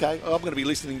 Yeah, okay. I'm going to be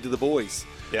listening to the boys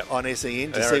on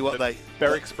SEN to see what they...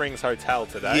 Berwick Springs Hotel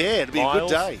today. Yeah, it'll be a good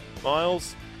day.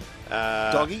 Miles.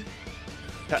 Doggy.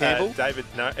 Campbell.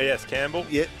 Campbell.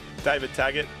 Yep. David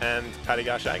Taggart and Paddy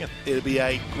Garshagan. It'll be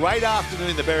a great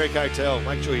afternoon in the Berwick Hotel.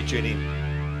 Make sure you tune in.